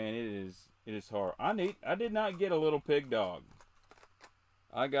 but man, it is hard. I did not get a little pig dog.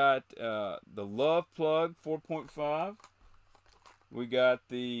 I got the Love Plug 4.5. We got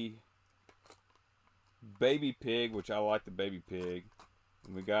the baby pig, which I like the baby pig.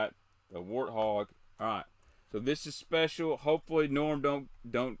 And we got the warthog. All right. So this is special. Hopefully Norm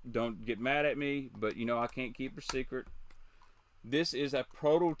don't get mad at me, but you know I can't keep her secret. This is a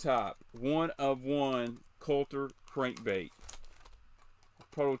prototype, one of one Coulter crankbait.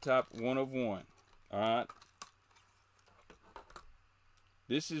 Prototype one of one. All right.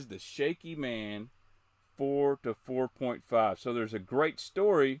 This is the Shaky Man 4 to 4.5. So there's a great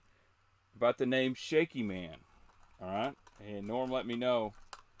story about the name Shaky Man. All right. And Norm let me know.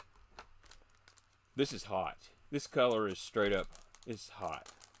 This is hot. This color is straight up. It's hot.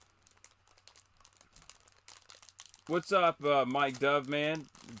 What's up, Mike Dove, man?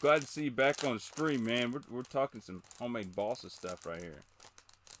 Glad to see you back on the stream, man. We're talking some homemade balsa stuff right here.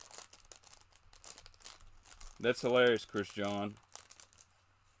 That's hilarious, Chris John.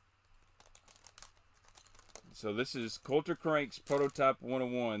 So this is Coulter Cranks Prototype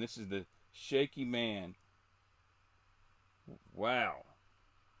 101. This is the Shaky Man. Wow.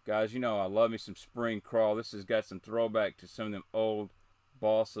 Guys, you know I love me some spring crawl. This has got some throwback to some of them old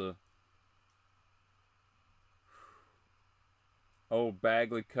balsa. Old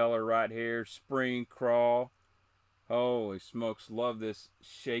Bagley color right here. Spring crawl. Holy smokes. Love this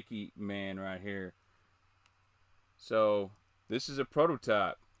Shaky Man right here. So this is a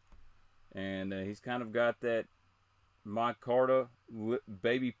prototype. And he's kind of got that micarta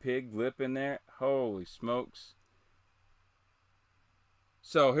baby pig lip in there. Holy smokes.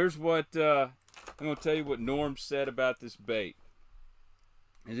 So here's what I'm going to tell you what Norm said about this bait.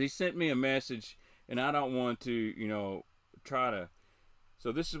 As he sent me a message, and I don't want to, you know, try to.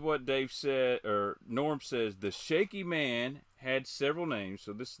 So this is what Dave said, or Norm says. The Shaky Man had several names.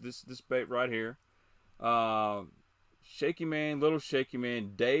 So this bait right here. Shaky Man, Little Shaky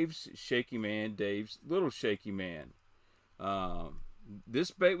Man, Dave's Shaky Man, Dave's Little Shaky Man.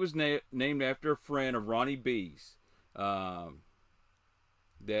 This bait was named after a friend of Ronnie B's.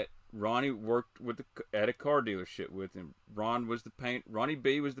 That Ronnie worked with at a car dealership with him. Ronnie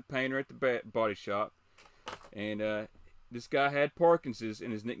B was the painter at the body shop, and this guy had Parkinson's,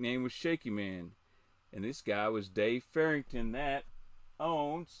 and his nickname was Shaky Man. And this guy was Dave Farrington, that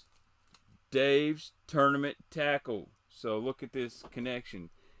owns Dave's Tournament Tackle. So look at this connection,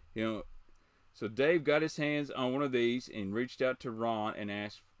 you know. So Dave got his hands on one of these and reached out to Ron and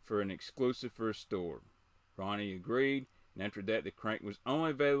asked for an exclusive for his store. Ronnie agreed. And after that, the crank was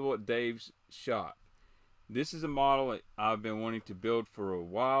only available at Dave's shop. This is a model that I've been wanting to build for a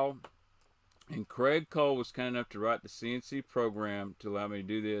while. And Craig Cole was kind enough to write the CNC program to allow me to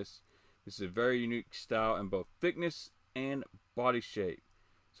do this. This is a very unique style in both thickness and body shape.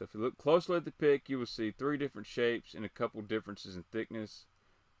 So if you look closely at the pic, you will see 3 different shapes and a couple differences in thickness.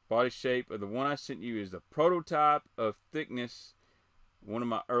 Body shape of the one I sent you is the prototype of thickness, one of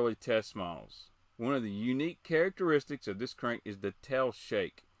my early test models. One of the unique characteristics of this crank is the tail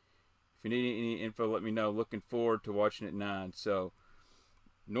shake. If you need any info, let me know. Looking forward to watching it 9. So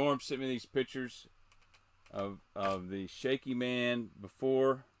Norm sent me these pictures of the Shaky Man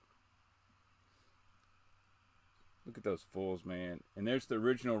before. Look at those fulls, man. And there's the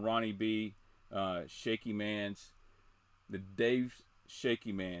original Ronnie B Shaky Man's, the Dave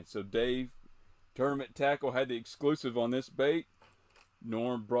Shaky Man. So Dave Tournament Tackle had the exclusive on this bait.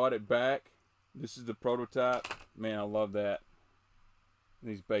 Norm brought it back. This is the prototype. Man, I love that.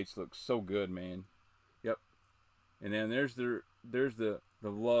 These baits look so good, man. Yep. And then there's the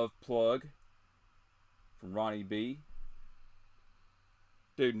Love Plug from Ronnie B.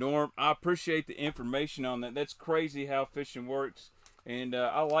 Dude, Norm, I appreciate the information on that. That's crazy how fishing works. And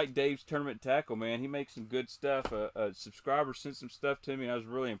I like Dave's Tournament Tackle, man. He makes some good stuff. A subscriber sent some stuff to me, and I was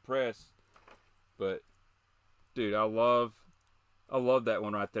really impressed. But, dude, I love that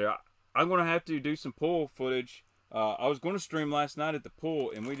one right there. I'm going to have to do some pool footage. I was going to stream last night at the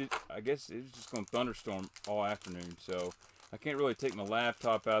pool, and I guess it was just going to thunderstorm all afternoon. So I can't really take my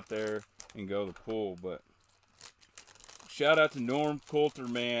laptop out there and go to the pool. But shout out to Norm Coulter,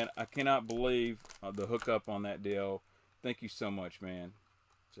 man. I cannot believe the hookup on that deal. Thank you so much, man.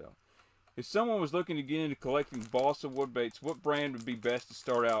 So if someone was looking to get into collecting balsa wood baits, what brand would be best to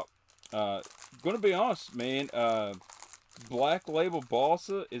start out? Going to be honest, man. Black Label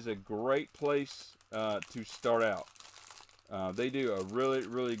Balsa is a great place to start out. They do a really,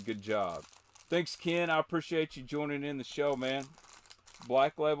 really good job. Thanks, Ken. I appreciate you joining in the show, man.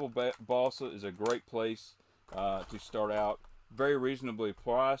 Black Label Balsa is a great place to start out. Very reasonably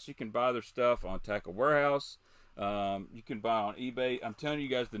priced. You can buy their stuff on Tackle Warehouse. You can buy on eBay. I'm telling you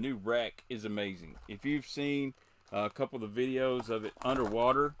guys, the new rack is amazing. If you've seen a couple of the videos of it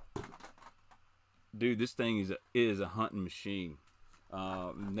underwater, dude, this thing is a hunting machine.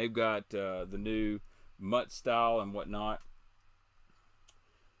 They've got the new mutt style and whatnot.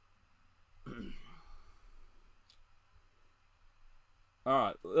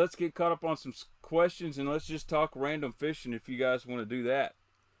 Alright, let's get caught up on some questions, and let's just talk random fishing if you guys want to do that.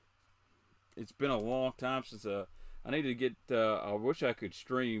 It's been a long time since I need to get I wish I could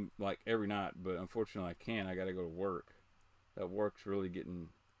stream like every night, but unfortunately I can't. I gotta go to work. That work's really getting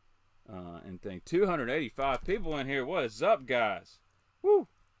and thing. 285 people in here. What is up, guys? Woo!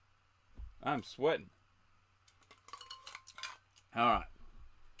 I'm sweating. Alright.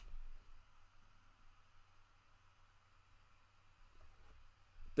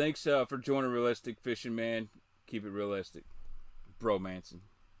 Thanks for joining Realistic Fishing, man. Keep it realistic. Bro Manson.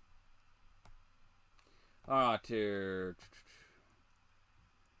 Alright, here.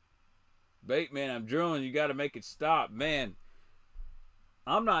 Baitman, I'm drilling. You got to make it stop. Man,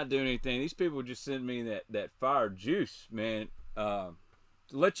 I'm not doing anything. These people just send me that fire juice, man. To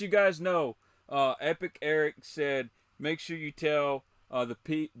let you guys know, Epic Eric said, make sure you tell the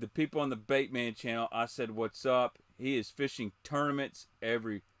people on the Baitman channel I said what's up. He is fishing tournaments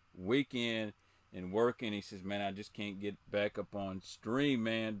every weekend and working. He says, man, I just can't get back up on stream,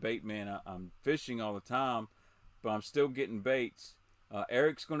 man. Baitman, I'm fishing all the time, but I'm still getting baits.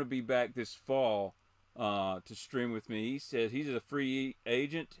 Eric's going to be back this fall to stream with me. He says he's a free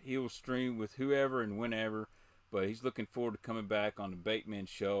agent. He will stream with whoever and whenever, but he's looking forward to coming back on the Baitman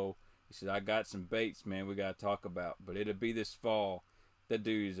show. He said, I got some baits, man, we got to talk about, but it'll be this fall. That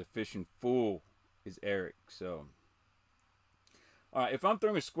dude is a fishing fool, is Eric. So, all right, if I'm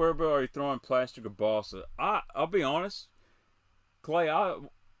throwing a square bill, are you throwing plastic or balsa? I'll be honest, Clay, I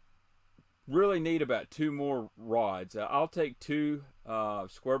really need about 2 more rods. I'll take 2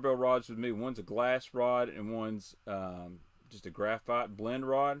 square bill rods with me. One's a glass rod and one's just a graphite blend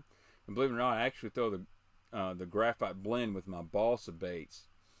rod. And believe it or not, I actually throw the graphite blend with my balsa baits.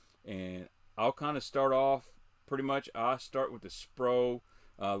 And I'll kind of start off, pretty much, I start with the Spro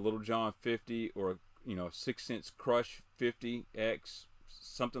Little John 50 or a 6-cent Crush 50X,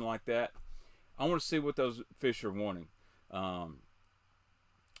 something like that. I want to see what those fish are wanting.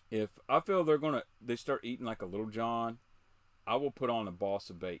 If I feel they start eating like a Little John, I will put on a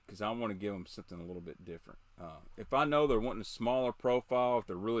balsa bait because I want to give them something a little bit different. If I know they're wanting a smaller profile, if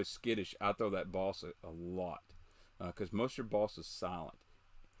they're really skittish, I throw that balsa a lot because most of your balsa is silent.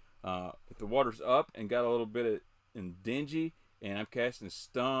 If the water's up and got a little bit of dingy and I'm casting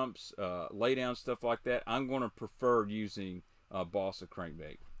stumps, lay down stuff like that, I'm going to prefer using Balsa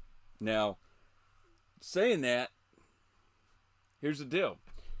Crankbait. Now, saying that, here's the deal.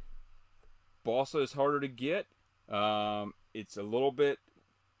 Balsa is harder to get. It's a little bit,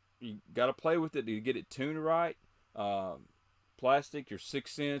 you got to play with it to get it tuned right. Plastic, your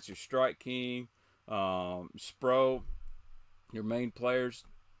 6 cents, your Strike King, Spro, your main players,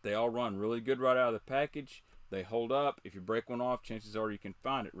 they all run really good right out of the package. They hold up. If you break one off, chances are you can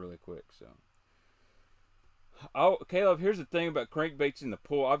find it really quick. So, Caleb, here's the thing about crankbaits in the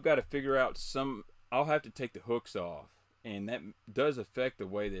pool. I've got to figure out I'll have to take the hooks off, and that does affect the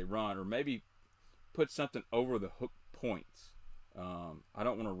way they run, or maybe put something over the hook points. I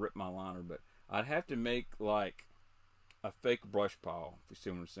don't want to rip my liner, but I'd have to make like a fake brush pile, if you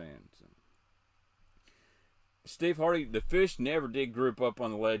see what I'm saying. So. Steve Hardy, the fish never did group up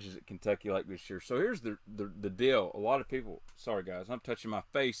on the ledges at Kentucky like this year. So here's the deal. A lot of people, sorry guys, I'm touching my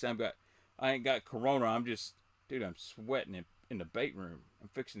face. I ain't got corona. I'm just, dude, I'm sweating in the bait room. I'm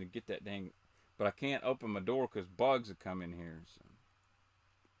fixing to get that dang, but I can't open my door because bugs have come in here. So.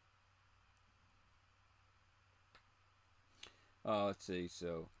 Let's see.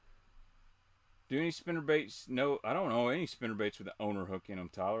 So, do any spinner baits? No, I don't know any spinner baits with the owner hook in them,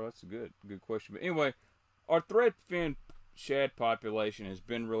 Tyler. That's a good question. But anyway, our threadfin shad population has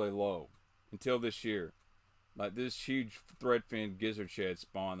been really low until this year. Like this huge threadfin gizzard shad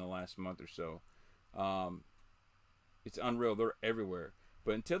spawn the last month or so. It's unreal. They're everywhere.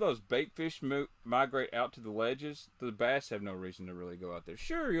 But until those bait fish migrate out to the ledges, the bass have no reason to really go out there.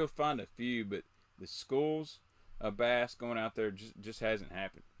 Sure, you'll find a few, but the schools of bass going out there just hasn't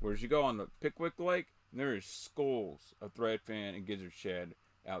happened. Whereas you go on the Pickwick Lake, there is schools of threadfin and gizzard shad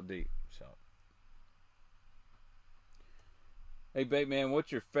out deep. So. Hey, Baitman,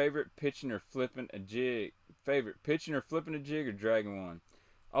 what's your favorite pitching or flipping a jig? Favorite pitching or flipping a jig or dragging one?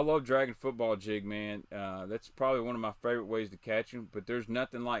 I love dragging football jig, man. That's probably one of my favorite ways to catch them. But there's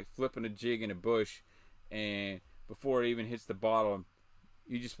nothing like flipping a jig in a bush, and before it even hits the bottom,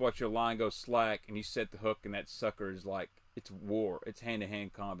 you just watch your line go slack and you set the hook and that sucker is like, it's war. It's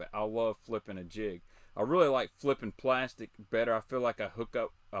hand-to-hand combat. I love flipping a jig. I really like flipping plastic better. I feel like I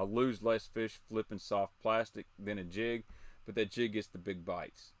lose less fish flipping soft plastic than a jig, but that jig gets the big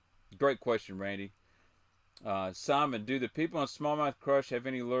bites. Great question, Randy. Simon, do the people on Smallmouth Crush have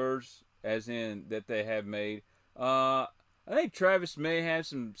any lures, as in that they have made? I think Travis may have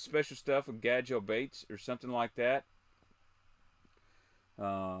some special stuff with Gadgel baits or something like that.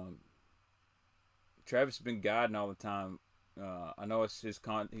 Travis has been guiding all the time. I know it's his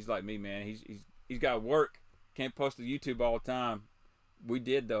he's like me, man. He's got work. Can't post to YouTube all the time. We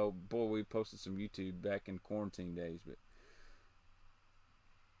did though. Boy, we posted some YouTube back in quarantine days. But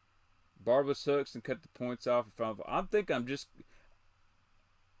barbless hooks and cut the points off. I think I'm just.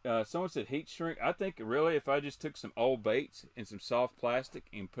 Someone said heat shrink. I think really if I just took some old baits and some soft plastic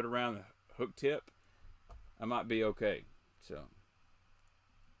and put around the hook tip, I might be okay. So.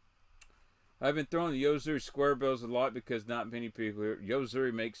 I've been throwing the Yo-Zuri square bills a lot because not many people here.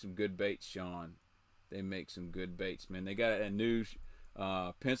 Yo-Zuri makes some good baits, Sean. They make some good baits, man. They got a new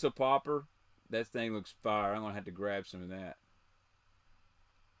pencil popper. That thing looks fire. I'm going to have to grab some of that.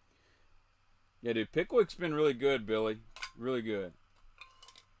 Yeah, dude, Pickwick's been really good, Billy. Really good.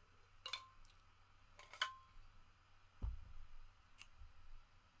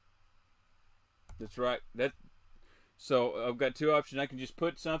 That's right. So I've got two options. I can just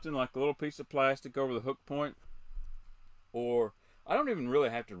put something like a little piece of plastic over the hook point, or I don't even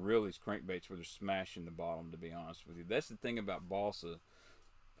really have to reel these crankbaits where they're smashing the bottom, to be honest with you. That's the thing about balsa.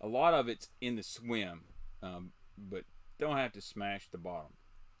 A lot of it's in the swim, but don't have to smash the bottom.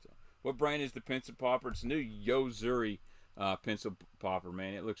 So, what brand is the pencil popper? It's a new Yo-Zuri pencil popper,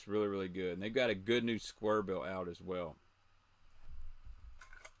 man. It looks really, really good. And they've got a good new square bill out as well.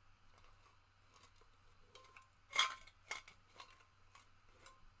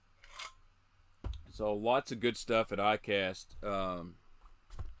 So lots of good stuff at iCast. I'm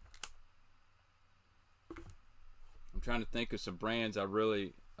trying to think of some brands I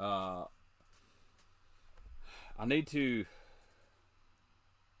really I need to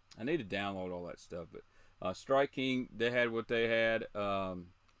download all that stuff. But Strike King, they had what they had. I'll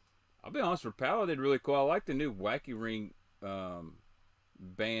be honest, Rapala did really cool. I like the new Wacky Ring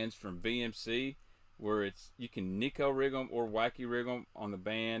bands from VMC, where you can Nico rig them or Wacky rig them on the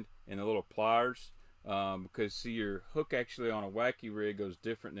band and the little pliers. Because see, your hook actually on a Wacky rig goes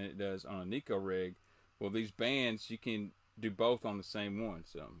different than it does on a Nico rig. Well, these bands you can do both on the same one.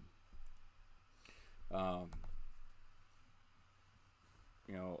 So,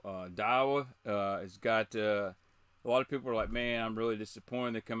 Daiwa has got a lot of people are like, man, I'm really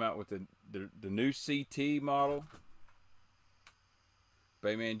disappointed they come out with the new CT model.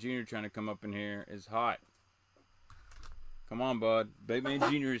 Baitman Jr. trying to come up in here is hot. Come on, bud. Baitman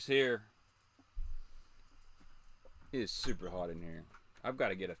Jr. is here. It is super hot in here. I've got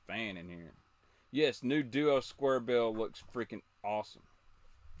to get a fan in here. Yes, new Duo Square Bill looks freaking awesome.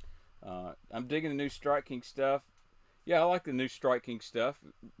 I'm digging the new Strike King stuff. Yeah, I like the new Strike King stuff.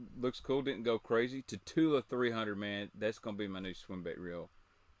 Looks cool. Didn't go crazy. Tatula 300, man. That's going to be my new swim bait reel.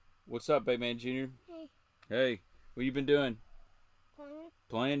 What's up, Baitman Jr.? Hey. Hey. What you been doing?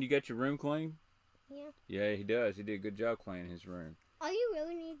 Playing? You got your room clean? Yeah. Yeah, he does. He did a good job cleaning his room. All you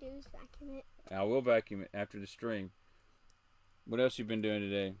really need to do is vacuum it. I will vacuum it after the stream. What else you been doing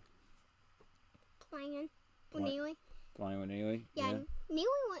today? Playing with Neely. Playing with Neely? Yeah. Neely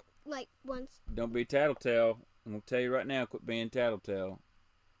went like once. Don't be tattletale. I'm going to tell you right now, quit being tattletale.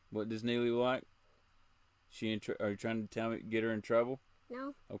 What does Neely like? Are you trying to tell me, get her in trouble?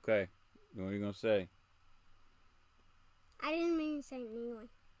 No. Okay. What are you going to say? I didn't mean to say Neely.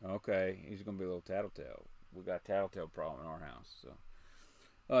 Okay. He's going to be a little tattletale. We got a tattletale problem in our house. So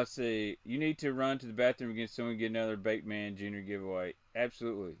let's see. You need to run to the bathroom against someone, get another Baitman Jr. giveaway.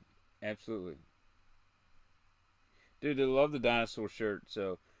 Absolutely. Absolutely. Dude, I love the dinosaur shirt.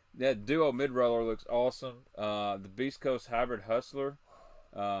 So that Duo mid-roller looks awesome. The Beast Coast Hybrid Hustler.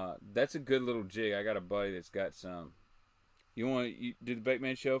 That's a good little jig. I got a buddy that's got some. You want to do the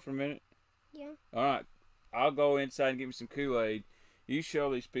Baitman show for a minute? Yeah. All right. I'll go inside and get me some Kool-Aid. You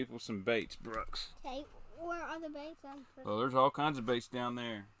show these people some baits, Brooks. Okay. Where are the baits? Well, there's all kinds of baits down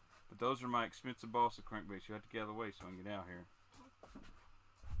there. But those are my expensive Balsa crankbaits. You have to get out of the way so I can get out here.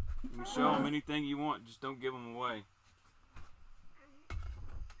 You can show them anything you want. Just don't give them away.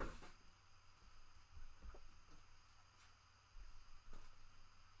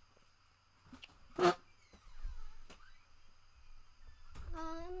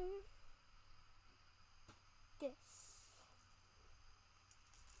 This.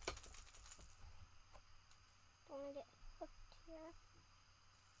 Don't want to get hooked here.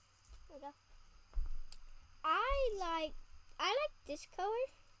 we go. I like this color.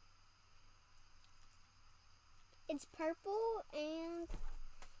 It's purple and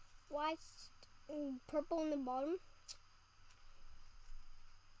white, and purple on the bottom.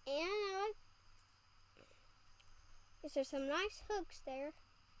 And I like, there's some nice hooks there.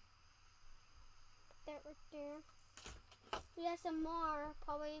 Put that right there. We got some more,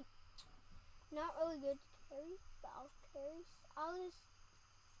 probably not really good to carry, but I'll just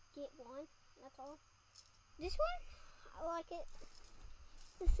get one, that's all. This one, I like it.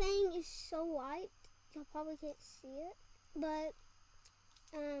 The thing is so light, y'all probably can't see it, but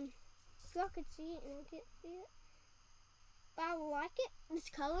y'all could see it and I can't see it. But I like it, this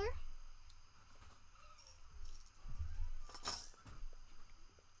color.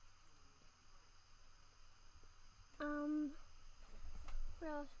 What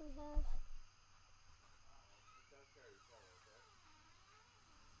else we have?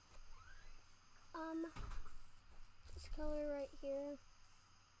 This color right here.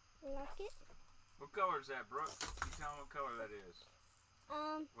 I like it. What color is that, Brooke? You tell me what color that is.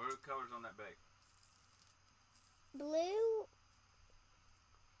 What are the colors on that bait? Blue,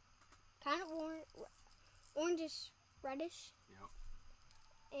 kind of orangish, reddish. Yep.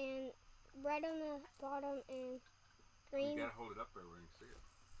 And red on the bottom and green. You gotta hold it up there where you can see it.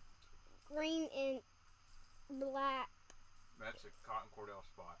 Green and black. That's a cotton cordell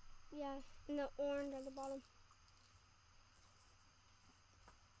spot. Yeah, and the orange at the bottom.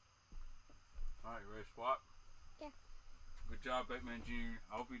 Alright, you ready to swap? Yeah. Good job, Baitman Jr.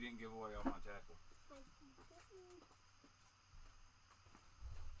 I hope you didn't give away all my tackle.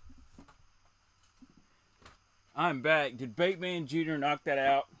 I'm back. Did Baitman Jr. knock that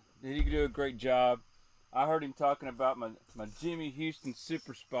out? Did he do a great job? I heard him talking about my Jimmy Houston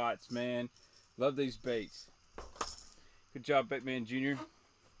super spots, man. Love these baits. Good job, Baitman Jr.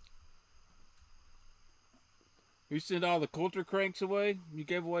 You sent all the Coulter cranks away? You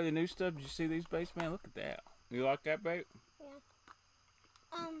gave away the new stuff? Did you see these baits, man? Look at that. You like that bait?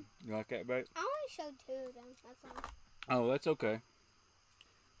 Yeah. You like that bait? I only showed 2 of them. That's all. Oh, that's okay.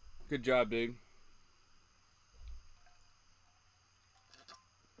 Good job, dude.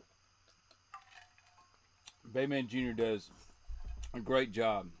 Baitman Jr. does a great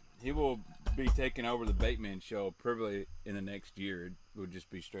job. He will be taking over the Baitman show probably in the next year. It will just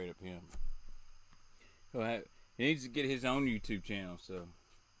be straight up him. He needs to get his own YouTube channel. So,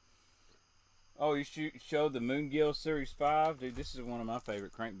 oh, you showed the Moongill Series 5, dude. This is one of my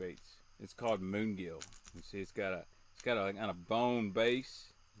favorite crankbaits. It's called Moongill. You see, it's got a kind of bone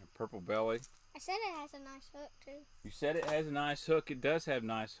base, and a purple belly. I said it has a nice hook too. You said it has a nice hook. It does have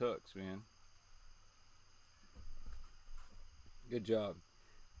nice hooks, man. Good job.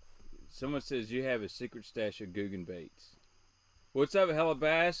 Someone says you have a secret stash of Guggen baits. What's up, Hella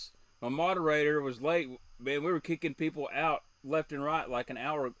Bass? My moderator was late. Man, we were kicking people out left and right like an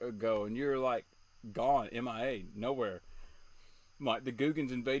hour ago, and you're like gone, MIA, nowhere. The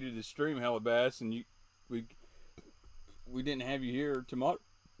Guggens invaded the stream, Hella Bass, and we didn't have you here to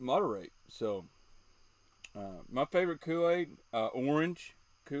moderate. So, my favorite Kool-Aid, orange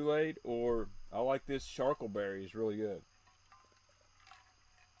Kool-Aid, or I like this Sharkleberry. Is really good.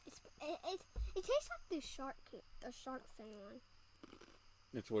 It tastes like the shark fin one.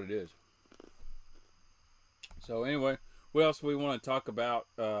 That's what it is. So anyway, what else we want to talk about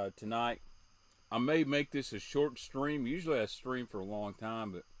tonight? I may make this a short stream. Usually I stream for a long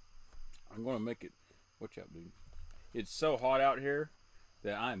time, but I'm going to make it. Watch out, dude. It's so hot out here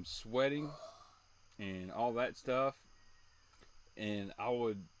that I'm sweating and all that stuff. And I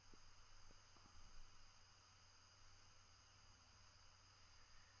would...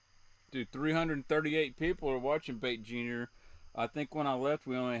 Dude, 338 people are watching Bait Junior. I think when I left,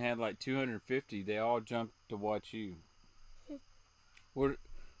 we only had like 250. They all jumped to watch you. What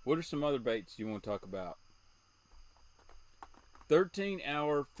are some other baits you want to talk about?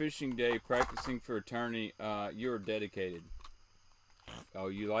 13-hour fishing day practicing for attorney. You're dedicated. Oh,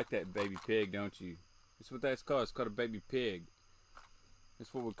 you like that baby pig, don't you? That's what that's called. It's called a baby pig.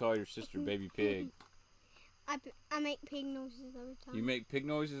 That's what we call your sister, baby pig. I make pig noises every time. You make pig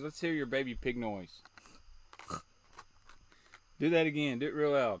noises? Let's hear your baby pig noise. Do that again. Do it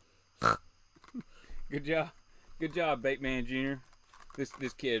real loud. Good job. Good job, Baitman Jr.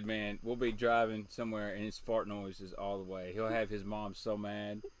 This kid, man, we'll be driving somewhere and his fart noises all the way. He'll have his mom so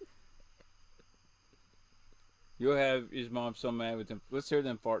mad. You'll have his mom so mad with them. Let's hear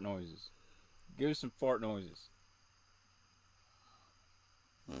them fart noises. Give us some fart noises.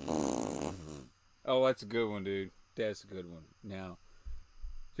 Oh, that's a good one, dude. That's a good one. Now,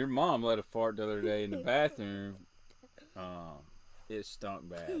 your mom let a fart the other day in the bathroom. it stunk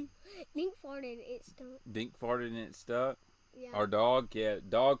bad. Dink farted, it stunk. Dink farted and it stuck? Yeah. Our dog? Yeah,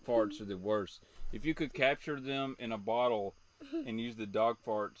 dog farts are the worst. If you could capture them in a bottle and use the dog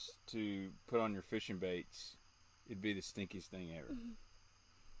farts to put on your fishing baits, it'd be the stinkiest thing ever.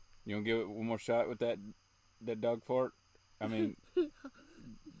 You want to give it one more shot with that dog fart? I mean,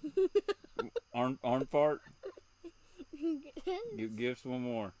 arm fart? Give us one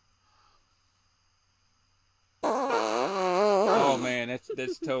more. Oh man,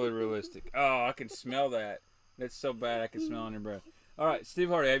 that's totally realistic. Oh, I can smell that. That's so bad I can smell it on your breath. All right, Steve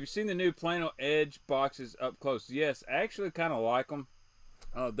Hardy, have you seen the new Plano Edge boxes up close? Yes, I actually kind of like them.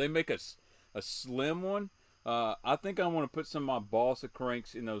 They make a slim one. I think I want to put some of my balsa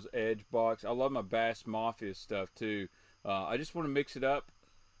cranks in those Edge box. I love my Bass Mafia stuff too. I just want to mix it up.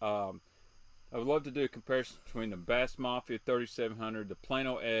 I would love to do a comparison between the Bass Mafia 3700, the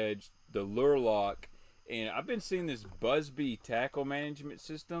Plano Edge, the Lure Lock, and I've been seeing this Busby tackle management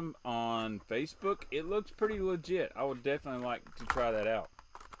system on Facebook. It looks pretty legit. I would definitely like to try that out.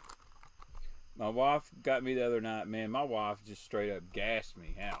 My wife got me the other night. Man, my wife just straight up gassed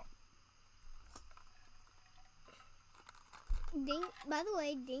me out. Dink, by the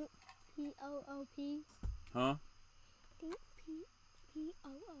way, Dink, P-O-O-P. Huh? Dink,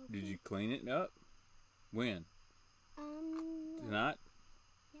 P-O-O-P. Did you clean it up? When? Tonight?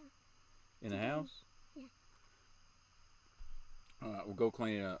 Yeah. In the house? Yeah. Alright, we'll go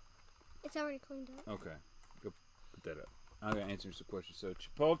clean it up. It's already cleaned up. Okay. Go put that up. I gotta answer some questions. So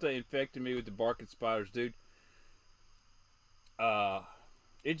Chipotle infected me with the barking spiders, dude.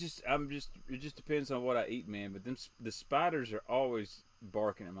 It just depends on what I eat, man. But the spiders are always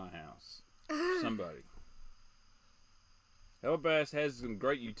barking at my house. Somebody. Hello Bass has some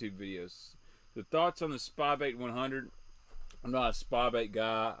great YouTube videos. The thoughts on the Spybait 100. I'm not a Spybait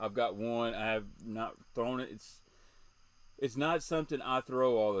guy. I've got one. I have not thrown it. It's not something I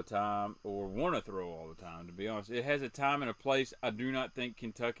throw all the time or want to throw all the time, to be honest. It has a time and a place. I do not think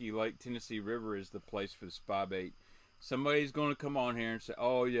Kentucky Lake Tennessee River is the place for the Spybait. Somebody's going to come on here and say,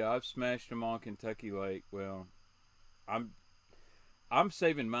 "Oh yeah, I've smashed them on Kentucky Lake." Well, I'm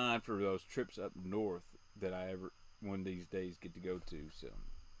saving mine for those trips up north that I ever one of these days get to go to. So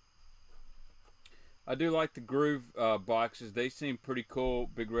I do like the Groove boxes. They seem pretty cool.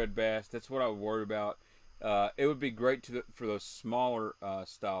 Big red bass. That's what I would worry about. It would be great for those smaller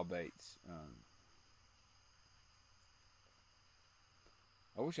style baits.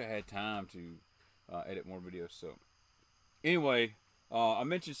 I wish I had time to edit more videos. So anyway, I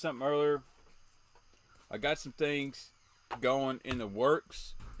mentioned something earlier. I got some things going in the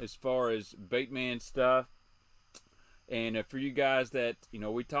works as far as Baitman stuff. And for you guys that,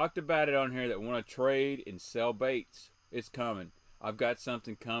 we talked about it on here that want to trade and sell baits, it's coming. I've got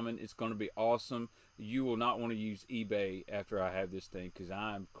something coming. It's going to be awesome. You will not want to use eBay after I have this thing because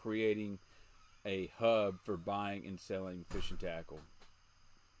I'm creating a hub for buying and selling fishing tackle.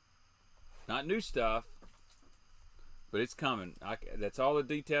 Not new stuff, but it's coming. That's all the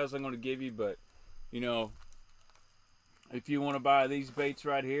details I'm going to give you. But, if you want to buy these baits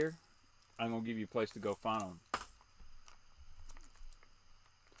right here, I'm going to give you a place to go find them.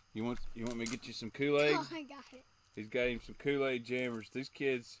 You want me to get you some Kool-Aid? Oh, I got it. He's got him some Kool-Aid jammers. These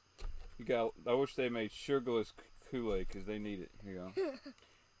kids, I wish they made sugarless Kool-Aid because they need it. Here you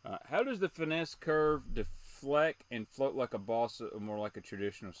go. How does the finesse curve deflect and float like a balsa or more like a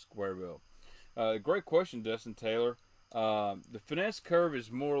traditional square bill? Great question, Dustin Taylor. The finesse curve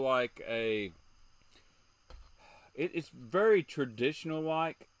is more like it's very traditional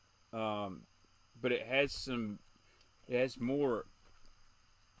like, but it has more.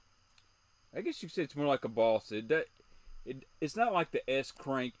 I guess you could say it's more like a balsa. It's not like the S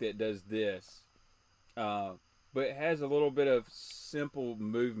crank that does this, but it has a little bit of simple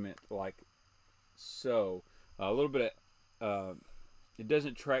movement like so. A little bit of, it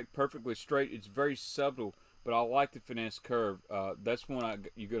doesn't track perfectly straight. It's very subtle, but I like the finesse curve. That's one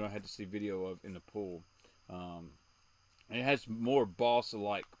you're going to have to see video of in the pool. And it has more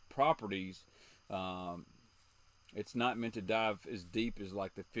balsa-like properties. It's not meant to dive as deep as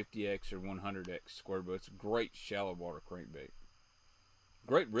like the 50X or 100X square, but it's a great shallow water crankbait.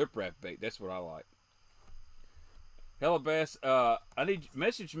 Great riprap bait. That's what I like. Hello, Bass.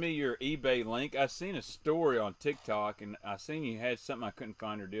 Message me your eBay link. I seen a story on TikTok, and I seen you had something I couldn't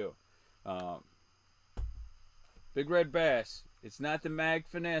find or deal. Big Red Bass. It's not the Mag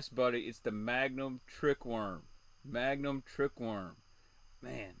Finesse, buddy. It's the Magnum Trickworm. Magnum Trickworm.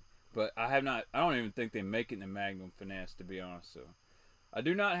 Man. But I don't even think they make it in the Magnum Finesse, to be honest. So, I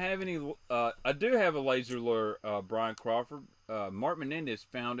do not have any. I do have a laser lure, Brian Crawford. Mark Menendez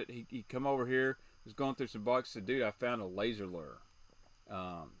found it. He come over here, was going through some boxes. Said, "Dude, I found a laser lure."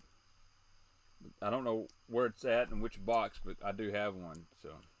 I don't know where it's at and which box, but I do have one. So.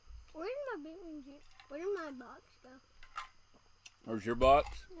 Where did my Baitman where did my box go? Where's your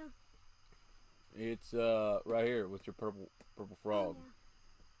box? Yeah. It's right here with your purple frog. Oh,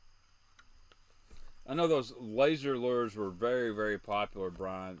 yeah. I know those laser lures were very, very popular,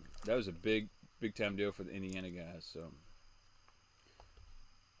 Brian. That was a big time deal for the Indiana guys. So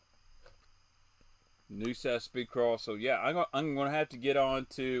new size speed crawl. So yeah, I'm gonna have to get on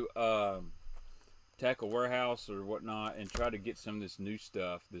to Tackle Warehouse or whatnot and try to get some of this new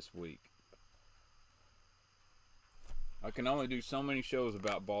stuff this week. I can only do so many shows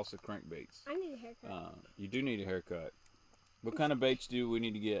about Balsa Crankbaits. I need a haircut. You do need a haircut. What kind of baits do we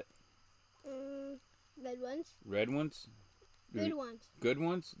need to get? Red ones. Red ones? Good ones. Good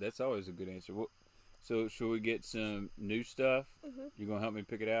ones? That's always a good answer. So should we get some new stuff? You gonna help me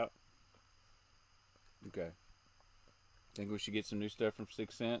pick it out? Okay. Think we should get some new stuff from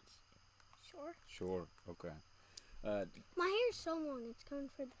 6 Cents? Sure. Sure. Okay. My hair's so long. It's coming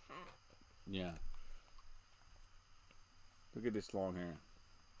for the hat. Yeah. Look at this long hair.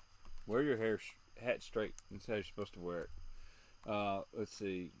 Wear your hat straight. That's how you're supposed to wear it. Let's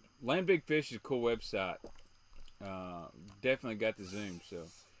see. Land Big Fish is a cool website. Definitely got the zoom. So,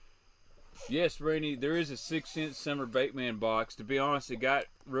 yes, Rainey, there is a 6 Cent Summer Baitman box. To be honest, it got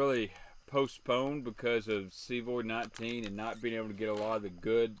really postponed because of Seavoid 19 and not being able to get a lot of the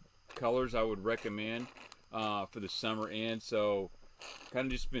good colors I would recommend for the summer end. So, kind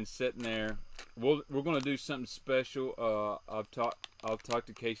of just been sitting there. We're gonna do something special. I'll talk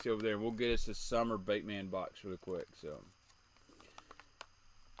to Casey over there, and we'll get us a summer Baitman box really quick.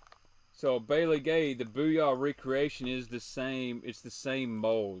 So Bailey Gay, the Booyah recreation is the same. It's the same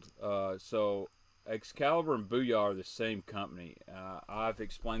mold. So Excalibur and Booyah are the same company. I've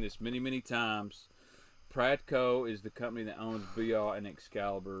explained this many times. Pradco is the company that owns Booyah and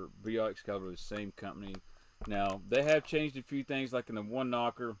Excalibur. Booyah and Excalibur are the same company. Now they have changed a few things, like in the one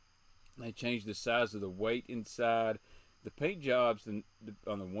knocker, they changed the size of the weight inside. The paint jobs on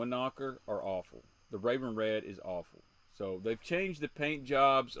the one knocker are awful. The Raven Red is awful. So they've changed the paint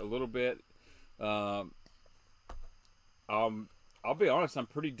jobs a little bit. I'll be honest, I'm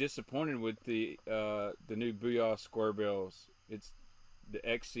pretty disappointed with the new Booyah Square Bills. It's the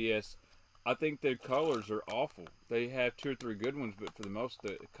XCS. I think the colors are awful. They have 2 or 3 good ones, but for the most,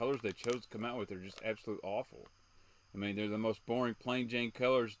 the colors they chose to come out with are just absolutely awful. I mean, they're the most boring plain Jane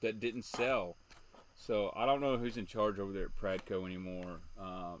colors that didn't sell. So I don't know who's in charge over there at Pradco anymore.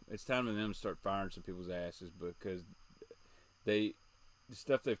 It's time for them to start firing some people's asses, because the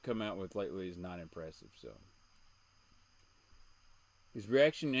stuff they've come out with lately is not impressive. So is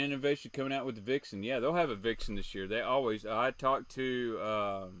Reaction and Innovation coming out with the Vixen? Yeah, they'll have a Vixen this year. They always. I talked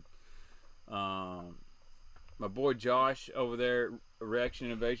to my boy Josh over there at Reaction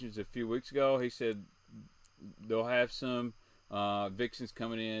Innovations a few weeks ago. He said they'll have some Vixens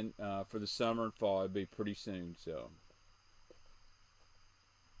coming in for the summer and fall. It'll be pretty soon. So.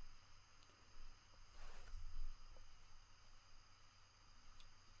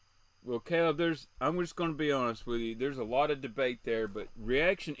 Well, Caleb, I'm just going to be honest with you. There's a lot of debate there, but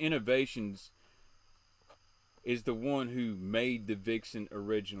Reaction Innovations is the one who made the Vixen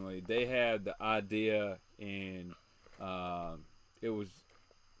originally. They had the idea, and it was.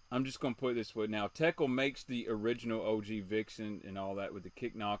 I'm just going to put it this way. Now, Teckle makes the original OG Vixen and all that with the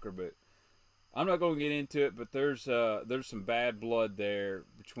kick knocker, but I'm not going to get into it. But there's some bad blood there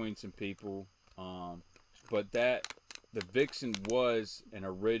between some people. But the Vixen was an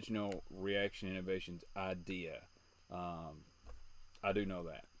original Reaction Innovations idea. I do know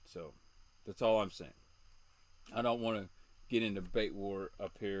that. So that's all I'm saying. I don't want to get into bait war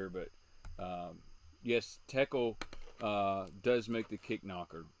up here, but yes, Teckle does make the kick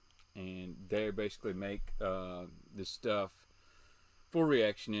knocker, and they basically make this stuff for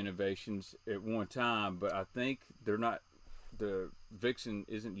Reaction Innovations at one time. But I think they're not. The Vixen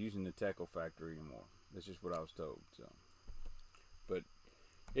isn't using the Teckle factory anymore. That's just what I was told. So, but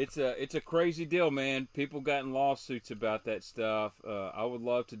it's a crazy deal, man. People got in lawsuits about that stuff. I would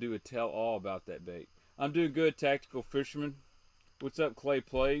love to do a tell-all about that bait. I'm doing good, Tactical Fisherman. What's up, Clay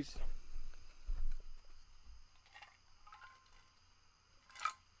Plays?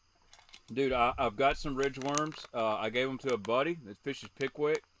 Dude, I've got some ridge worms. I gave them to a buddy that fishes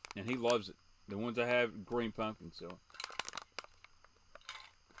Pickwick, and he loves it. The ones I have, green pumpkin. So,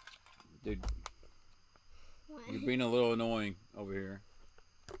 dude, you're being a little annoying over here.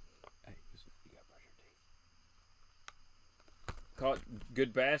 Hey, you gotta brush your teeth. Caught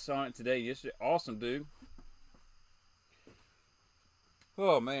good bass on it today, yesterday. Awesome, dude.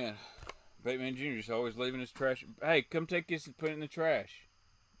 Oh man, Baitman Jr.'s always leaving his trash. Hey, come take this and put it in the trash.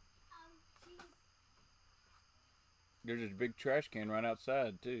 There's a big trash can right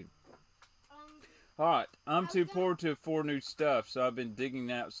outside, too. Alright, I'm too poor to afford new stuff, so I've been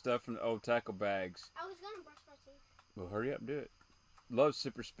digging out stuff from the old tackle bags. I was going to brush my teeth. Well, hurry up and do it. Love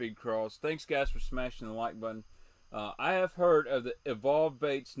Super Speed Crawls. Thanks, guys, for smashing the like button. I have heard of the Evolved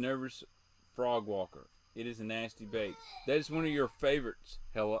Baits Nervous Frog Walker. It is a nasty bait. That is one of your favorites.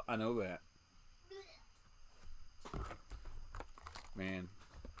 Hella, I know that. Man,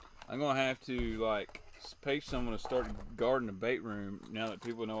 I'm going to have to, like, pay someone to start guarding the bait room now that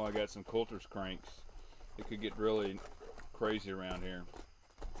people know I got some Coulter's cranks. It could get really crazy around here.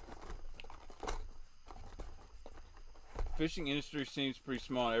 Fishing industry seems pretty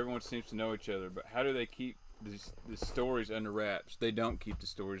small. Everyone seems to know each other, but how do they keep the stories under wraps? They don't keep the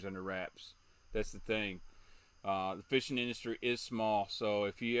stories under wraps. That's the thing. The fishing industry is small, so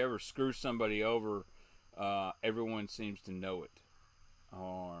if you ever screw somebody over, everyone seems to know it.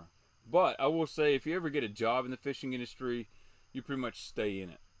 But I will say, if you ever get a job in the fishing industry, you pretty much stay in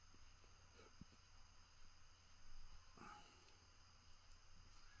it.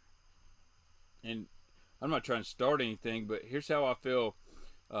 And I'm not trying to start anything, but here's how I feel.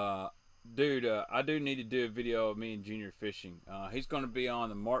 Dude, I do need to do a video of me and Junior fishing. He's going to be on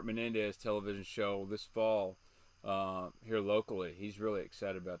the Mark Menendez television show this fall here locally. He's really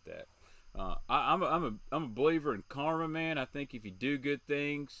excited about that. I'm a believer in karma, man. I think if you do good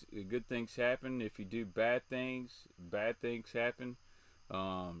things happen. If you do bad things happen.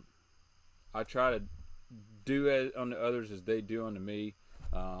 I try to do it on the others as they do unto me.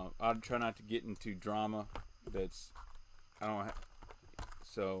 I try not to get into drama.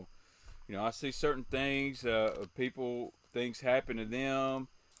 So, you know, I see certain things, things happen to them,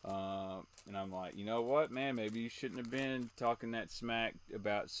 and I'm like, you know what, man, maybe you shouldn't have been talking that smack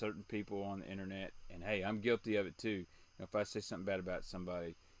about certain people on the internet. And hey, I'm guilty of it too. You know, if I say something bad about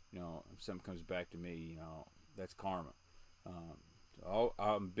somebody, you know, if something comes back to me, you know, that's karma. So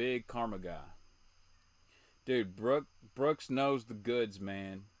I'm a big karma guy. Dude, Brooks knows the goods,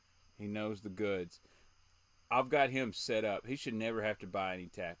 man. He knows the goods. I've got him set up. He should never have to buy any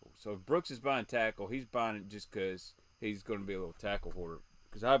tackle. So if Brooks is buying tackle, he's buying it just because he's going to be a little tackle hoarder.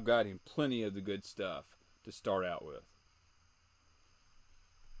 Because I've got him plenty of the good stuff to start out with.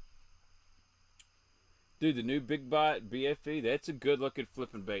 Dude, the new Big Bite BFE, that's a good looking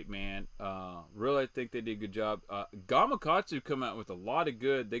flipping bait, man. Really, I think they did a good job. Gamakatsu come out with a lot of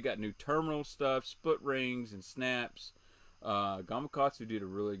good. They got new terminal stuff, split rings and snaps. Gamakatsu did a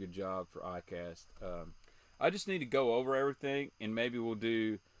really good job for iCast. I just need to go over everything, and maybe we'll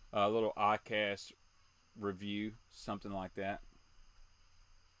do a little iCast review, something like that.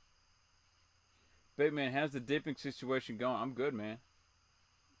 Baitman, how's the dipping situation going? I'm good, man.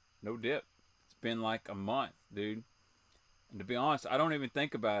 No dip. It's been like a month, dude. And to be honest, I don't even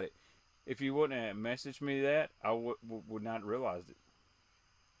think about it. If you wouldn't have messaged me that, I would not realize it.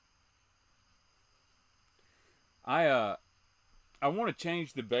 I want to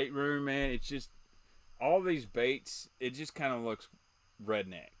change the bait room, man. It's just all these baits. It just kind of looks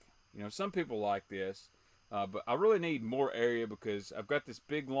redneck. You know, some people like this, but I really need more area because I've got this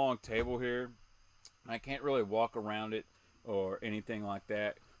big long table here. I can't really walk around it or anything like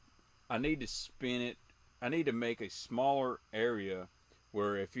that. I need to spin it. I need to make a smaller area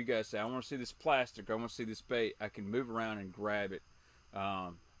where if you guys say, I want to see this plastic, I want to see this bait, I can move around and grab it.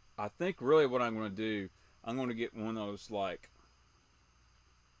 I think really what I'm going to do, I'm going to get one of those, like,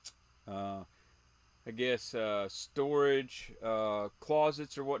 I guess, storage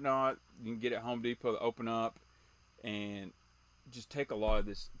closets or whatnot. You can get at Home Depot to open up and just take a lot of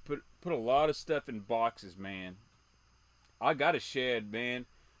this, put a lot of stuff in boxes, man. I got a shed, man.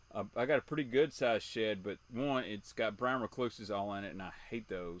 I got a pretty good sized shed, but one, it's got brown recluses all in it, and I hate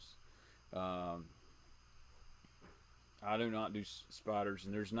those. I do not do spiders,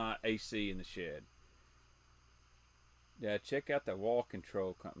 and there's not AC in the shed. Yeah, check out the wall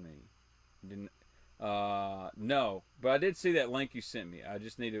control company. No, but I did see that link you sent me. I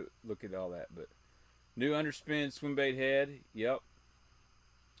just need to look at all that. But new underspin swim bait head. Yep.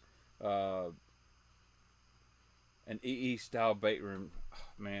 An EE style bait room. Oh,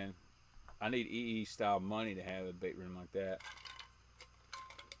 man, I need EE style money to have a bait room like that.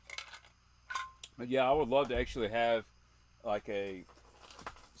 But yeah, I would love to actually have like a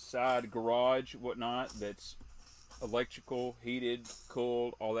side garage, whatnot, that's electrical, heated,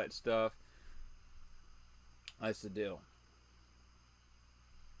 cooled, all that stuff. That's the deal.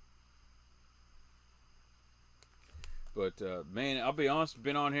 But man, I'll be honest, I've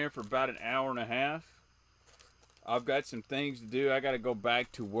been on here for about an hour and a half. I've got some things to do. I got to go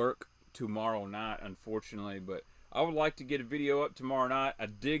back to work tomorrow night, unfortunately, but I would like to get a video up tomorrow night. I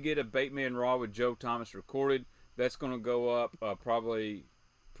did get a Baitman Raw with Joe Thomas recorded. That's going to go up probably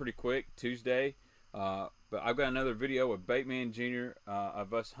pretty quick, Tuesday. But I've got another video with Baitman Jr.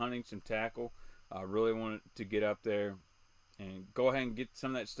 Of us hunting some tackle. I really wanted to get up there and go ahead and get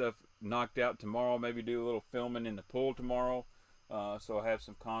some of that stuff knocked out tomorrow. Maybe do a little filming in the pool tomorrow, so I have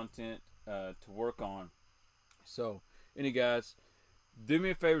some content to work on. So, any guys, do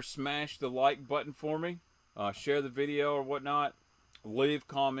me a favor, smash the like button for me. Share the video or whatnot. Leave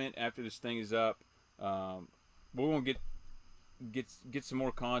comment after this thing is up. We're gonna get some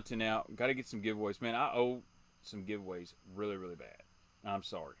more content out. Got to get some giveaways, man. I owe some giveaways really bad. I'm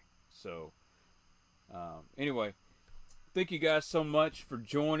sorry. So anyway, thank you guys so much for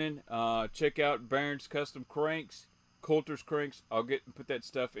joining. Check out Baron's Custom Cranks, Coulter's Cranks. I'll put that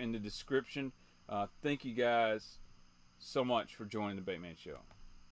stuff in the description. Thank you guys so much for joining the Baitman Show.